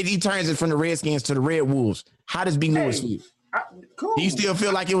 what if he turns it from the Redskins to the Red Wolves? How does B. Lewis feel? Cool. Do you still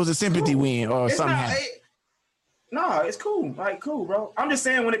feel like it was a sympathy win or something? No, it's cool. Like, cool, bro. I'm just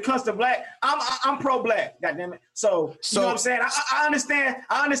saying when it comes to black, I'm pro-black, goddamn it. So you know what I'm saying?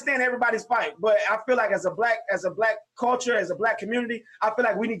 I understand everybody's fight, but I feel like as a black culture, as a black community, I feel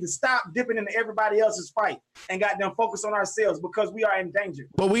like we need to stop dipping into everybody else's fight and goddamn focus on ourselves because we are in danger.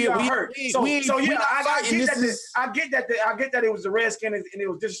 But we are hurt. I get that it was the Redskins and it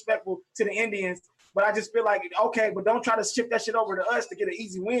was disrespectful to the Indians. But I just feel like, okay, but don't try to ship that shit over to us to get an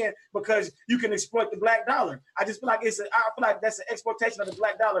easy win because you can exploit the black dollar. I just feel like I feel like that's an exploitation of the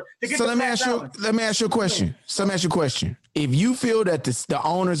black dollar. Let me ask you a question. If you feel that the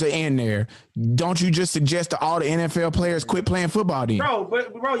owners are in there, don't you just suggest to all the NFL players quit playing football then? Bro,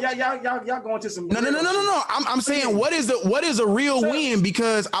 y'all going to some No. I'm saying what is a real win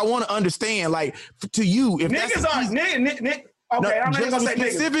because I want to understand, like, to you, if niggas are Okay, I'm not even gonna say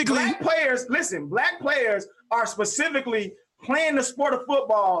specifically. Black players are specifically playing the sport of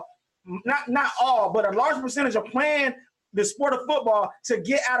football. Not all, but a large percentage are playing the sport of football to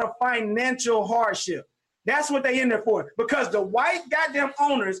get out of financial hardship. That's what they in there for. Because the white goddamn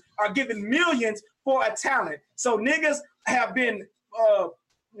owners are giving millions for a talent. So niggas have been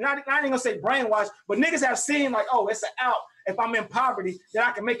not even gonna say brainwashed, but niggas have seen like, oh, it's an out. If I'm in poverty, then I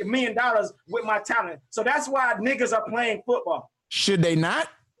can make $1 million with my talent. So that's why niggas are playing football. Should they not?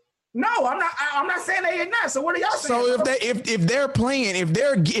 No, I'm not saying they ain't not. So what are y'all saying? So if they're playing,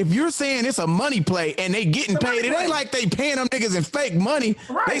 if you're saying it's a money play and they getting paid, it ain't like they paying them niggas in fake money.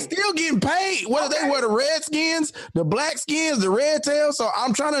 Right. They still getting paid. Whether they were the Redskins, the Black Skins, the Red Tails. So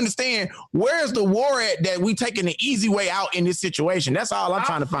I'm trying to understand where's the war at that we taking the easy way out in this situation. That's all I'm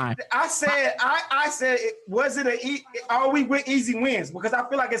trying to find. I said, are we with easy wins? Because I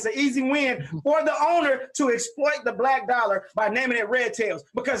feel like it's an easy win for the owner to exploit the black dollar by naming it Red Tails.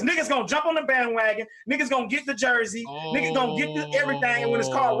 Because niggas gonna jump on the bandwagon, niggas gonna get the jersey, niggas gonna get everything, and when it's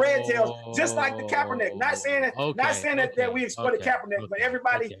called Red Tails, just like the Kaepernick. Not saying that we exploited Kaepernick, but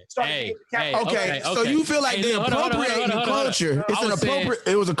everybody started to get the Kaepernick. So you feel like they're appropriating the culture.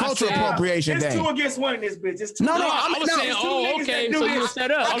 It was a cultural appropriation thing. It's 2 against 1 in this bitch. It's 2. I was saying, so you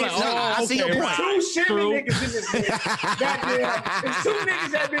set up. I see your point. 2 shimmy niggas in this bitch. Goddamn, it's 2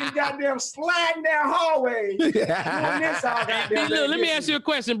 niggas that been goddamn sliding down hallways. Doing this all goddamn. Let me ask you a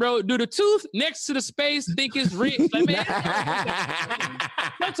question, bro. Do the tooth next to the space think it's rich? Like, man,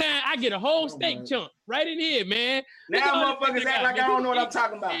 sometimes I get a whole steak chunk right in here, man. Now motherfuckers act like I don't know what I'm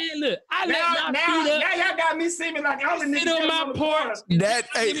talking about. Man, look, now y'all got me seeming like I'm the nigga on my porch.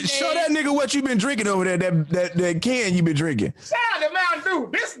 Show that nigga what you been drinking over there. That can you been drinking. Shout out to Mountain Dew.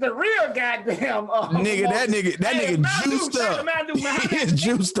 This is the real goddamn nigga. That nigga juiced up. He is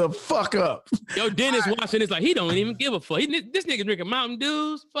juiced the fuck up. Yo, Dennis watching this like he don't even give a fuck. This nigga drinking Mountain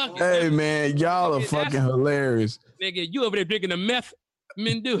Dews. Fuck. Hey man, y'all are fucking hilarious. Nigga, you over there drinking a meth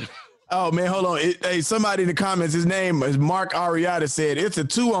Dew. Oh man, hold on. Somebody in the comments, his name is Mark Ariata, said it's a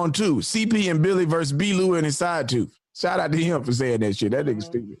 2-on-2. CP and Billy versus B. Lou and his side tooth. Shout out to him for saying that shit. That nigga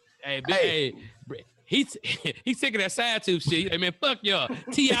stupid. Hey, he's sick of that side tooth shit. Hey man, fuck y'all.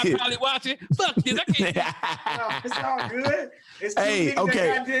 T.I. probably watching. Fuck this. I can't. It's all good. It's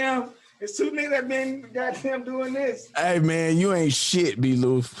It's 2 niggas that been goddamn doing this. Hey man, you ain't shit, B.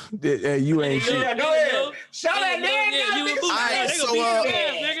 Lou. You ain't shit. Go ahead. Shout out nigga.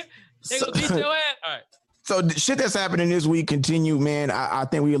 They gonna beat your ass. All right. So the shit that's happening this week continue, man. I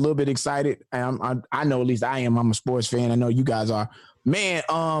think we're a little bit excited. I know at least I am. I'm a sports fan. I know you guys are. Man,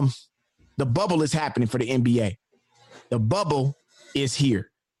 the bubble is happening for the NBA. The bubble is here.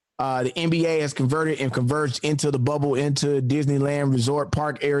 The NBA has converted and converged into the bubble, into Disneyland Resort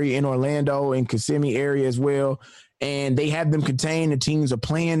Park area in Orlando and Kissimmee area as well. and they have them contained. The teams are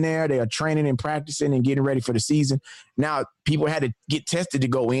playing there. They are training and practicing and getting ready for the season. Now, people had to get tested to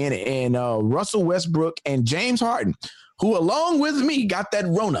go in, and Russell Westbrook and James Harden, who along with me got that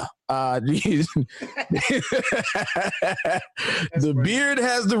Rona. The beard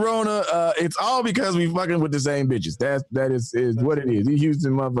has the Rona. It's all because we fucking with the same bitches. That is what it is. These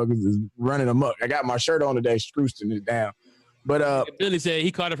Houston motherfuckers is running amok. I got my shirt on today, Scroosting it down. But Billy said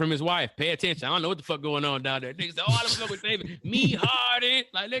he caught it from his wife. Pay attention. I don't know what the fuck going on down there. Niggas said, "Oh, I don't fuck with David." Me Harden.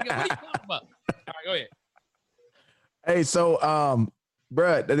 Like, nigga, what are you talking about? All right, go ahead. Hey, so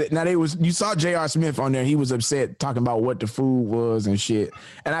bruh, now you saw J.R. Smith on there. He was upset talking about what the food was and shit.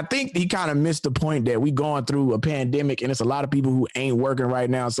 And I think he kind of missed the point that we going through a pandemic and it's a lot of people who ain't working right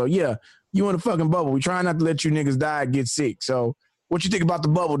now. So yeah, you in a fucking bubble. We trying not to let you niggas die, get sick. So what you think about the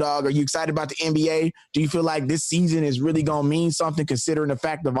bubble, dog? Are you excited about the NBA? Do you feel like this season is really gonna mean something considering the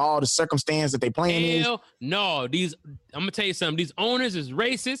fact of all the circumstance that they playing in? Hell no. I'm gonna tell you something. These owners is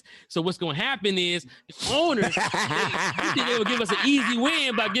racist. So what's gonna happen is the owners they will give us an easy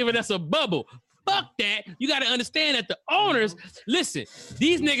win by giving us a bubble. Fuck that. You got to understand that the owners, listen,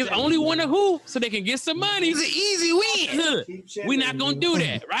 these niggas only want to hoop so they can get some money. It's an easy win. We're not gonna do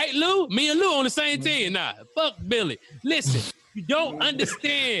that, right, Lou? Me and Lou on the same team. Nah, fuck Billy. Listen. You don't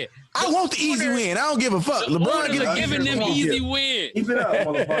understand. I want the easy win. I don't give a fuck. LeBron giving them easy win. Keep it up,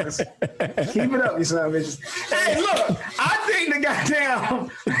 motherfuckers. Keep it up, you son of bitches. Hey, look, I think the goddamn,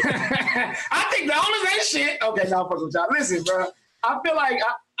 I think the owners ain't shit. Okay, now I'm fucking with y'all. Listen, bro. I feel like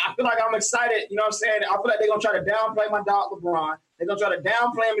I'm excited. You know what I'm saying? I feel like they're gonna try to downplay my dog LeBron. They're gonna try to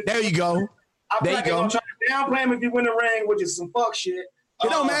downplay him. There you go. I feel like they're gonna try to downplay him if you win the ring, which is some fuck shit. It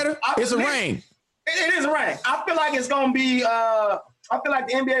don't matter. It's a ring. It is a ring. I feel like it's gonna be. I feel like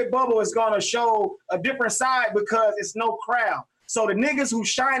the NBA bubble is gonna show a different side because it's no crowd. So the niggas who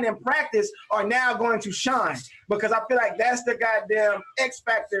shine in practice are now going to shine because I feel like that's the goddamn X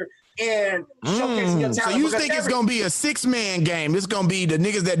factor in showcasing your talent. So you think it's gonna be a 6-man game? It's gonna be the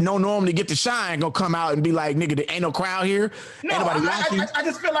niggas that don't normally get to shine gonna come out and be like, nigga, there ain't no crowd here. No, I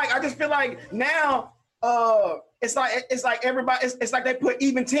just feel like now it's like everybody. It's like they put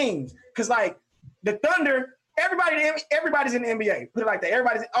even teams because like. The Thunder, everybody's in the NBA. Put it like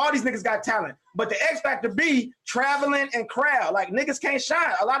that. All these niggas got talent. But the X factor be traveling and crowd. Like niggas can't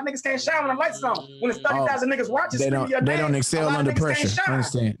shine. A lot of niggas can't shine when the lights on. When it's 30,000 niggas watching, they don't excel under pressure. I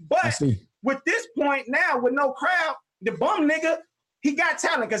understand. But with this point now, with no crowd, the bum nigga, he got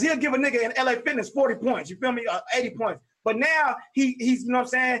talent because he'll give a nigga in LA Fitness 40 points. You feel me? 80 points. But now he's, you know what I'm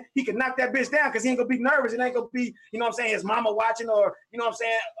saying? He can knock that bitch down because he ain't gonna be nervous. It ain't gonna be, you know what I'm saying, his mama watching or, you know what I'm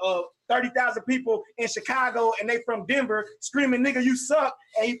saying, 30,000 people in Chicago and they from Denver screaming, nigga, you suck.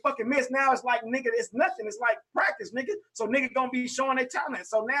 And he fucking missed. Now it's like, nigga, it's nothing. It's like practice, nigga. So nigga gonna be showing their talent.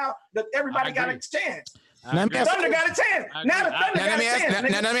 So now everybody got a chance. The Thunder got a chance. Now the Thunder got a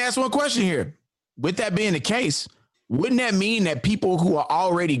chance. Now let me ask one question here. With that being the case, wouldn't that mean that people who are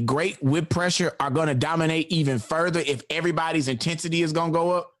already great with pressure are going to dominate even further if everybody's intensity is going to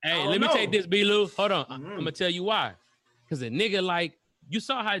go up? Hey, let me take this, B-Lou. Hold on. I'm going to tell you why. Because a nigga like, you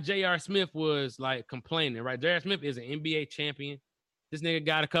saw how J.R. Smith was like complaining, right? J.R. Smith is an NBA champion. This nigga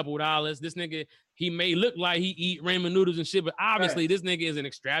got a couple of dollars. This nigga, he may look like he eat ramen noodles and shit, but obviously this nigga is an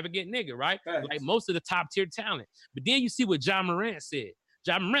extravagant nigga, right? Like most of the top tier talent. But then you see what Ja Morant said.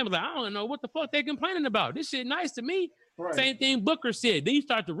 Ja Morant was like, I don't know what the fuck they complaining about. This shit nice to me. Right. Same thing Booker said. Then you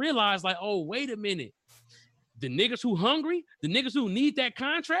start to realize like, oh, wait a minute. The niggas who hungry, the niggas who need that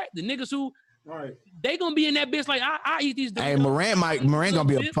contract, the niggas who they gonna be in that bitch like I eat these. Hey, Morant gonna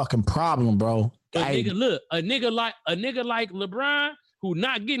be a fucking problem, bro. Nigga, look, a nigga like LeBron who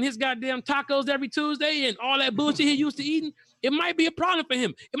not getting his goddamn tacos every Tuesday and all that bullshit he used to eating, it might be a problem for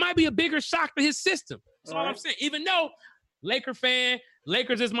him. It might be a bigger shock for his system. That's all I'm saying. Even though Laker fan,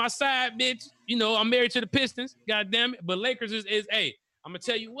 Lakers is my side, bitch. You know, I'm married to the Pistons, goddamn it. But Lakers is hey, I'm gonna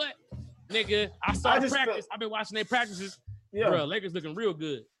tell you what, nigga. I've been watching their practices. Yeah, bro, Lakers looking real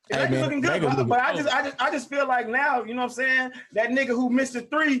good. Lakers looking good, but I just feel like now, you know what I'm saying? That nigga who missed a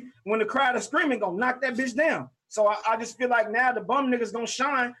three when the crowd is screaming gonna knock that bitch down. So I just feel like now the bum niggas gonna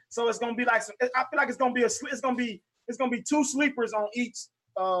shine. So it's gonna be like I feel like it's gonna be two sleepers on each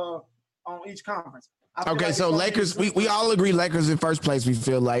conference. Okay, like so Lakers, we all agree Lakers in first place. We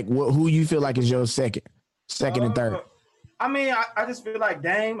feel like who you feel like is your second and third. I mean, I just feel like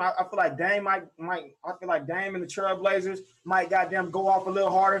Dame. I feel like Dame might. I feel like Dame and the Trailblazers might goddamn go off a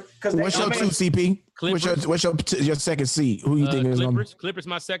little harder. What's your 2 CP? Clippers. What's your second seed? Who you think is Clippers? Clippers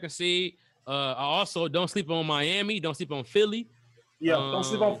my second seed. I also don't sleep on Miami. Don't sleep on Philly. Yeah, don't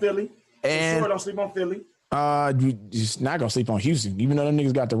sleep on Philly. And sure, don't sleep on Philly. You just not gonna sleep on Houston, even though them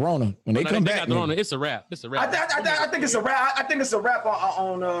niggas got the Rona. When they come back, got the Rona, it's a wrap. It's a wrap. I think it's a wrap. I think it's a wrap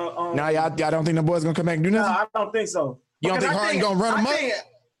on. Nah, y'all don't think the boys gonna come back and do nothing? No, I don't think so. You don't think Harden gonna run them up?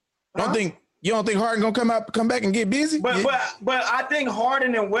 You don't think Harden gonna come back and get busy? But I think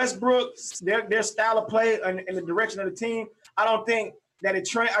Harden and Westbrook, their style of play and the direction of the team, I don't think that it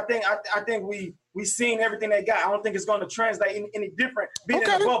I think we seen everything they got. I don't think it's going to translate any different being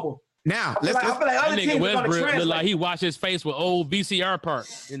in the bubble. Now, I feel like other teams are going to translate. Look like he washed his face with old VCR part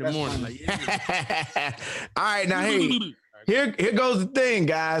in the morning. Like, yeah. All right, now here goes the thing,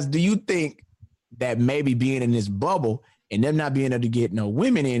 guys. Do you think that maybe being in this bubble and them not being able to get no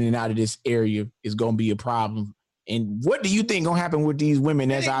women in and out of this area is going to be a problem? And what do you think gonna happen with these women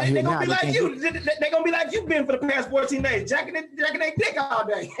that's out here now? They're gonna be like you been for the past 14 days, jacking their dick all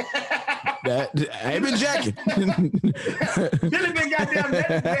day. I ain't been jacking. Billy been goddamn.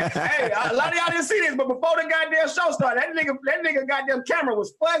 Hey, a lot of y'all didn't see this, but before the goddamn show started, that nigga goddamn camera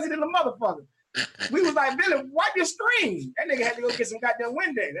was fuzzy than the motherfucker. We was like, Billy, wipe your screen. That nigga had to go get some goddamn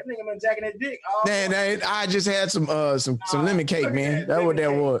Windex. That nigga been jacking that dick. Man, I just had some lemon cake, man. That's what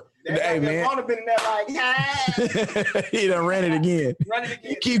that was. Hey, man. Been in there like, yeah. He done ran it again.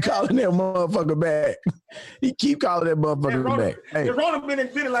 He keep calling that motherfucker back. Back. Hey. The Rona been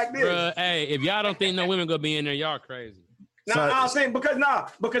like this. Bruh, hey, if y'all don't think no women gonna be in there, y'all crazy. I'm saying because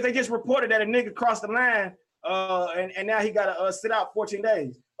they just reported that a nigga crossed the line, and now he got to sit out 14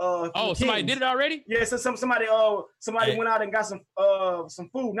 days. Somebody did it already? Yeah, so somebody went out and got some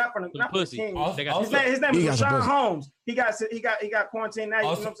food, not from the King. His name is Rashawn Holmes. He got quarantined now. You know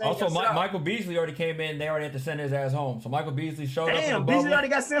what I'm saying? Also, Michael Beasley already came in. They already had to send his ass home. So Michael Beasley showed up. Damn, Beasley already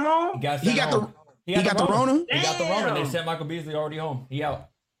got sent home. He got the Rona. He got the Rona. They sent Michael Beasley already home. He out.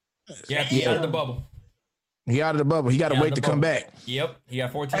 Yeah, he out of the bubble. He out of the bubble. He got to wait to come back. Yep, he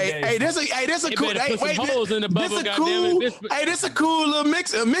got 14 days. That's a cool. This a cool little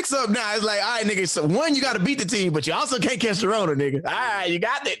mix up now. It's like, all right, nigga. So one, you got to beat the team, but you also can't catch the Rona, nigga. All right, you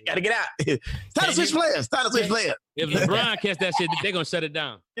got it. Got to get out. Time to switch players. If LeBron catch that shit, they're gonna shut it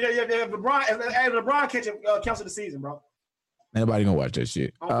down. Yeah. If LeBron catch it, cancel the season, bro. Nobody gonna watch that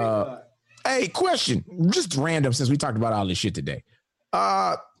shit. Hey, question, just random since we talked about all this shit today.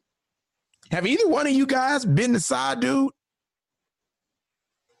 Have either one of you guys been the side dude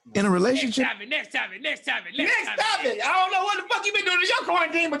in a relationship? Next topic. I don't know what the fuck you been doing in your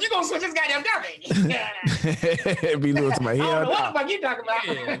quarantine, but you gonna switch this goddamn topic. Be little to my head. I don't know what the fuck you talking about.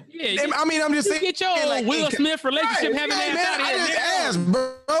 Yeah. I mean, I'm just saying. Get your Will Smith relationship having that. I just asked,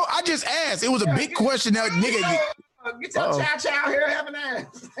 bro. I just asked. It was a big question that nigga. Get your child here having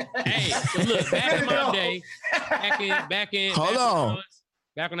ass. Hey, so look, back in my day, back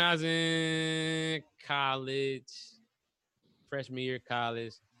when I was in college, freshman year of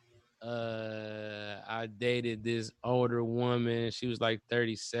college, I dated this older woman. She was like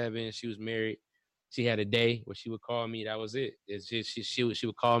 37. She was married. She had a day where she would call me. That was it. It's just she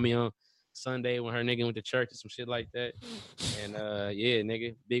would call me on Sunday when her nigga went to church or some shit like that. And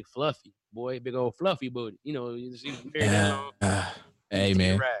nigga, big fluffy boy, big old fluffy booty. You know, she was married that long. Hey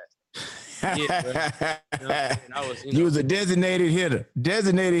man. Yeah, you was a designated hitter.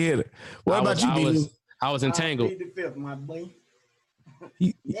 What about you, B? I was entangled. I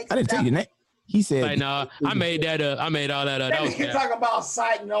didn't tell you that. He said, like, no, I made that up. I made all that up. That was talking about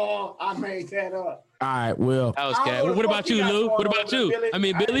sight. No, I made that up. All right, well. That was cat. What about you, Lou? What about you? Billy. I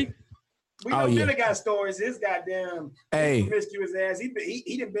mean, Billy? We know Billy got stories. His goddamn promiscuous ass.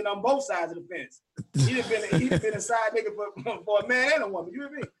 He done been on both sides of the fence. He done been a side nigga for a man and a woman. You hear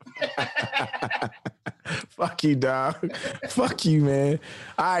me? Fuck you, dog. Fuck you, man.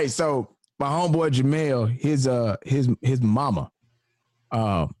 All right, so my homeboy Jamel, his mama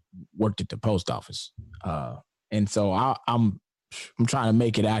worked at the post office. And so I'm trying to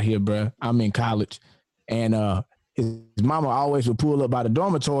make it out here, bro. I'm in college. And his mama always would pull up by the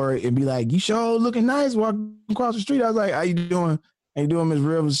dormitory and be like, you sure looking nice walking across the street. I was like, how you doing? How you doing, Ms.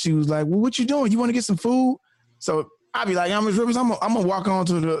 Rivers? She was like, well, what you doing? You want to get some food? So I'd be like, yeah, Ms. Rivers, I'm gonna walk on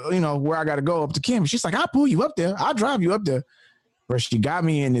to the, where I got to go up to Kim. She's like, I'll pull you up there. I'll drive you up there. But she got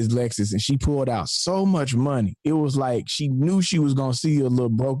me in this Lexus and she pulled out so much money. It was like she knew she was going to see a little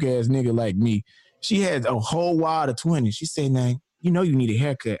broke ass nigga like me. She had a whole wad of 20. She said, "Nah, you know you need a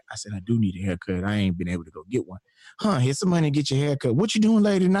haircut." I said, "I do need a haircut. I ain't been able to go get one." Here's some money to get your haircut. What you doing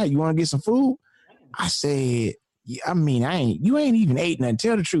later tonight? You want to get some food? I said, yeah, I mean, you ain't even ate nothing.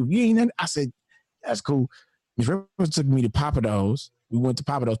 Tell the truth. You ain't nothing. I said, that's cool. Ms. Rivers took me to Papa Do's. We went to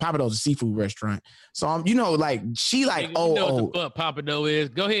Papa Do's. Papa Do's is a seafood restaurant. So you know, like she like nigga, you know what the fuck Papa Do is.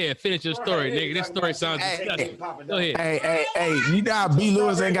 Go ahead, finish your story, nigga. This story sounds disgusting. Go ahead. Hey, you know how B.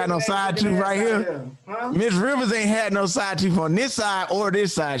 Lewis ain't got no side tooth right here? Miss Rivers ain't had no side tooth on this side or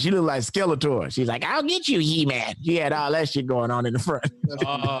this side. She look like Skeletor. She's like, I'll get you, He-Man. She had all that shit going on in the front.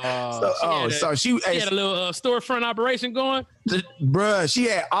 So she had a little storefront operation going? Bruh, she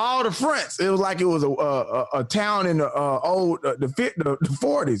had all the fronts. It was like it was a town in the the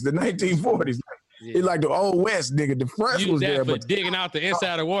 40s, the 1940s. Yeah. It's like the old West, nigga. The fronts was there, but digging out the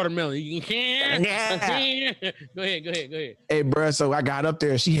inside of watermelon. You can. Yeah. Go ahead. Hey, bro. So I got up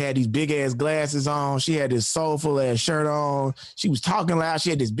there. She had these big ass glasses on. She had this soulful ass shirt on. She was talking loud. She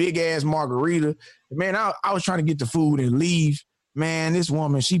had this big ass margarita. Man, I was trying to get the food and leave. Man, this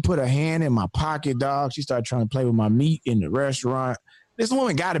woman, she put her hand in my pocket, dog. She started trying to play with my meat in the restaurant. This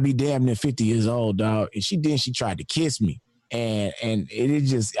woman got to be damn near 50 years old, dog. And she tried to kiss me. And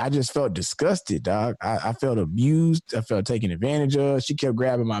I just felt disgusted, dog. I felt abused. I felt taken advantage of. She kept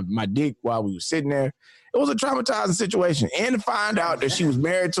grabbing my dick while we were sitting there. It was a traumatizing situation. And to find out that she was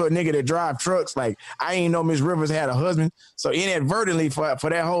married to a nigga that drive trucks, like I ain't know Miss Rivers had a husband. So inadvertently for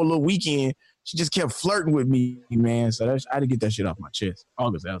that whole little weekend, she just kept flirting with me, man. So I had to get that shit off my chest.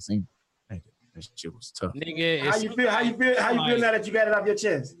 August Alsina. That shit was tough. Nigga, how you feel now that you got it off your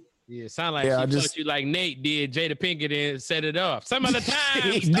chest? Yeah, sound like she touched you like Nate did Jada Pinkett and set it off. Some other time,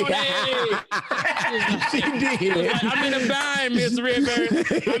 she did. I'm in a bind, Miss Rivers.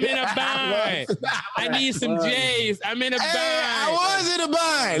 I'm in a bind. I need some J's. I'm in a bind. I was in a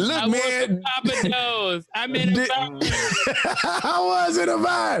bind. Look, man. Papa knows. I'm in a bind. I was in a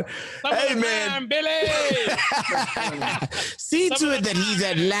bind. Hey, man. Billy. See to it that he's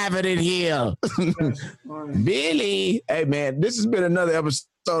at Lavender Hill. Billy. Hey, man, this has been another episode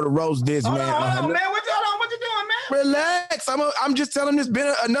of Roast This, man. Hold on, man. What you doing, man? Relax. I'm just telling this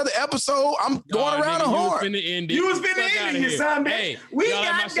been another episode. I'm going around the horn. You was finna end it, you son, man. Hey, we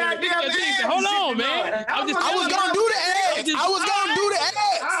got goddamn ads. Hold on, man. I was gonna do the ads. I was gonna do the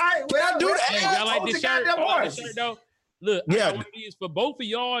ads. All right, well, do the ads. I like this shirt. Though. Look, I got one of these for both of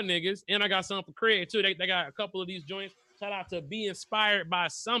y'all niggas, and I got something for Craig too. They got a couple of these joints. Shout out to Be Inspired by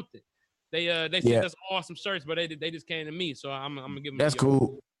Something. They sent us awesome shirts, but they just came to me, so I'm gonna give them. That's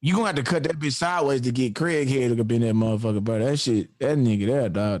cool. You gonna have to cut that bitch sideways to get Craig head up in that motherfucker, bro. That nigga there,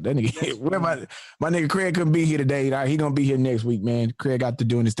 dog. That nigga. Where my nigga Craig couldn't be here today, dog. He gonna be here next week, man. Craig got to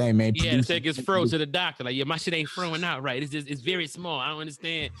doing his thing, man. He had to take his fro to the doctor. Like, yeah, my shit ain't froing out right. It's very small. I don't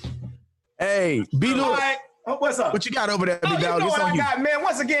understand. Hey, B. Lewis. Oh, what's up? What you got over there, big dog? You know what I got, man.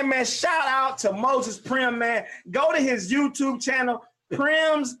 Once again, man, shout out to Moses Prim, man. Go to his YouTube channel,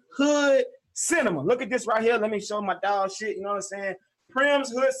 Prim's Hood Cinema. Look at this right here. Let me show my dog shit. You know what I'm saying?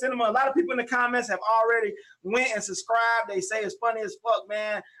 Prim's Hood Cinema. A lot of people in the comments have already went and subscribed. They say it's funny as fuck,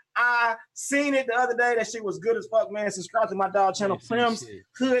 man. I seen it the other day. That shit was good as fuck, man. Subscribe to my dog channel, Prim's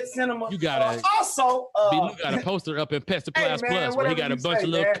Hood Cinema. You got you got a poster up in Pest Supplies Plus where he got a bunch of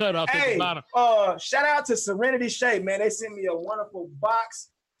little cutoffs at the bottom. Shout out to Serenity Shea, man. They sent me a wonderful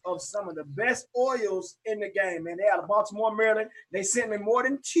box of some of the best oils in the game, man. They out of Baltimore, Maryland. They sent me more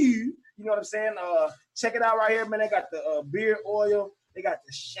than 2. You know what I'm saying? Check it out right here, man. They got the beard oil. They got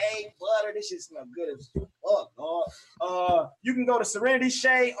the shea butter. This shit smell good as fuck, dog. You can go to Serenity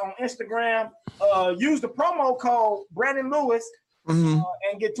Shea on Instagram. Use the promo code Brandon Lewis and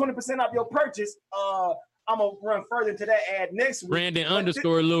get 20% off your purchase. I'm gonna run further into that ad next week. Brandon _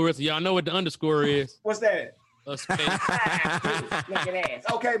 Lewis. Y'all know what the underscore is. What's that? Look at ass.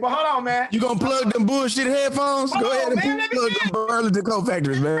 Okay, but hold on, man. You gonna plug them bullshit headphones? Go ahead and plug them Burlington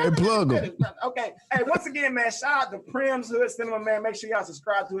Co-Factories, man. Plug them. Okay. Hey, once again, man, shout out to Prim's Hood Cinema, man. Make sure y'all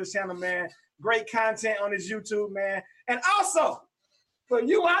subscribe to his channel, man. Great content on his YouTube, man. And also, for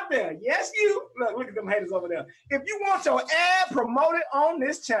you out there, yes, you. Look at them haters over there. If you want your ad promoted on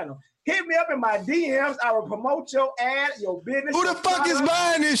this channel, hit me up in my DMs. I will promote your ad, your business. Who the fuck is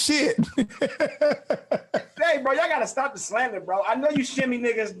buying this shit? Hey, bro, y'all gotta stop the slander, bro. I know you shimmy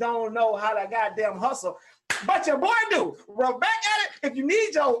niggas don't know how to goddamn hustle, but your boy do. Bro, back at it. If you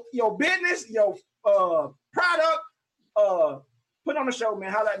need your business, your product, put on the show,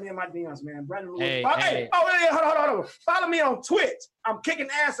 man. Holla at me in my DMs, man. Brandon Lewis. Hey. Hold on. Follow me on Twitch. I'm kicking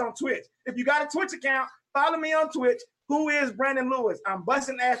ass on Twitch. If you got a Twitch account, follow me on Twitch. Who is Brandon Lewis? I'm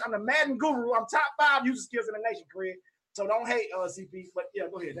busting ass. I'm the Madden guru. I'm top 5 user skills in the nation, Craig. So don't hate CP. But yeah,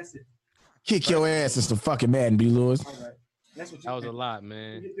 go ahead. That's it. Kick your ass in some fucking Madden, B. Lewis. All right. That's what that was a lot,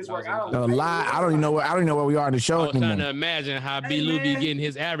 man. A lot. I don't even know where we are in the show. I was trying to imagine how B. Lou be getting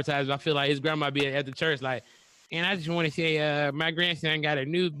his advertisement. I feel like his grandma be at the church like, And I just want to say, my grandson got a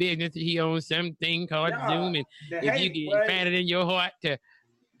new business. He owns something called Zoom, and if you can find it in your heart to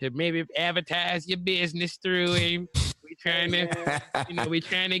maybe advertise your business through him, we trying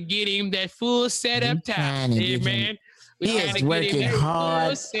to get him that full setup time. Hey, man. He is working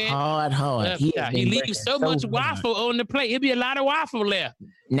hard. He leaves so much waffle on the plate. It'll be a lot of waffle left.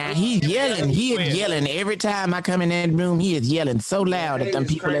 Now he's yelling. He is yelling every time I come in that room. He is yelling so loud at them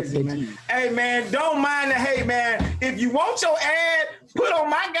people crazy, that. Hey man, don't mind the hate, man. If you want your ad, put on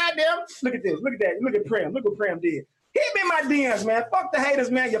my goddamn. Look at this. Look at that. Look at Prem. Look what Prem did. Hit me in my DMs, man. Fuck the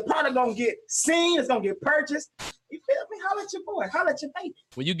haters, man. Your product gonna get seen. It's gonna get purchased. You feel me? Holla at your boy. Holla at your baby.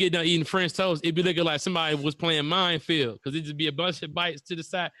 When you get done eating French toast, it be looking like somebody was playing Minefield because it just be a bunch of bites to the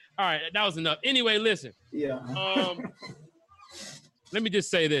side. All right, that was enough. Anyway, listen. Yeah. Let me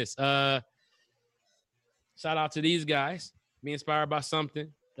just say this. Shout out to these guys. Be inspired by something.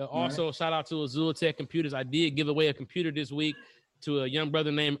 Also, shout out to Azul Tech Computers. I did give away a computer this week to a young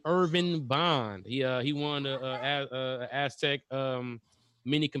brother named Irvin Bond. He won a Aztec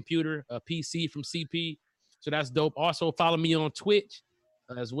mini computer, a PC from CP. So that's dope. Also, follow me on Twitch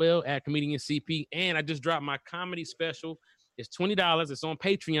as well at Comedian CP. And I just dropped my comedy special. It's $20. It's on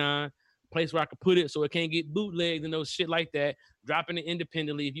Patreon, place where I can put it so it can't get bootlegged and no shit like that. Dropping it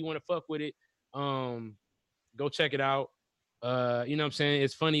independently. If you want to fuck with it, go check it out. You know what I'm saying?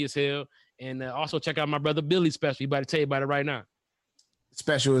 It's funny as hell. And also check out my brother Billy's special. He about to tell you about it right now.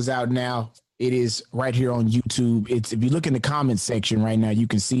 Special is out now. It is right here on YouTube. It's if you look in the comments section right now, you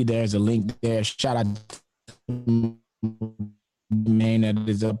can see there's a link there. Shout out to man that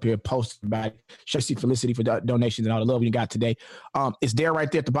is up here posted by Shirley Felicity for donations and all the love you got today. It's there right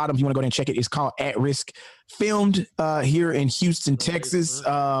there at the bottom. If you want to go ahead and check it, it's called At Risk. Filmed here in Houston, Texas.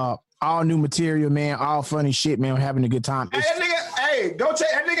 All new material, man. All funny shit, man. We're having a good time. Hey, go check.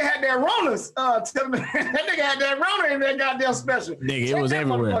 That nigga had that Ronas. Tell me, that nigga had that Rona in that goddamn special. Nigga, it was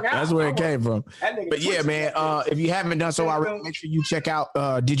everywhere. That's where it came from. But yeah, man, if you haven't done so already, make sure you check out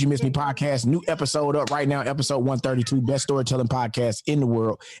Did You Miss Me podcast. New episode up right now, episode 132, best storytelling podcast in the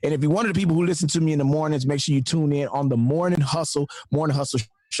world. And if you're one of the people who listen to me in the mornings, make sure you tune in on the Morning Hustle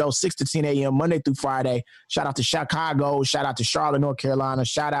show, 6 to 10 a.m. Monday through Friday. Shout out to Chicago. Shout out to Charlotte, North Carolina.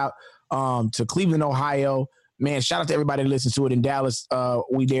 Shout out to Cleveland, Ohio. Man, shout out to everybody that listens to it in Dallas.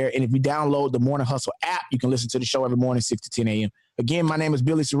 We there. And if you download the Morning Hustle app, you can listen to the show every morning, 6 to 10 a.m. Again, my name is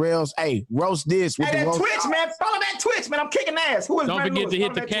Billy Sorrells. Hey, roast this. With that Twitch, man. Follow that Twitch, man. I'm kicking ass. Who is Don't forget to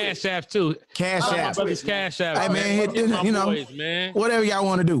hit the Cash App, too. Cash App. My brother's Cash App. Hey, man, hit, you know, boys, man. Whatever y'all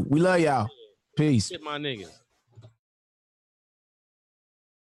want to do. We love y'all. Peace. Hit my niggas.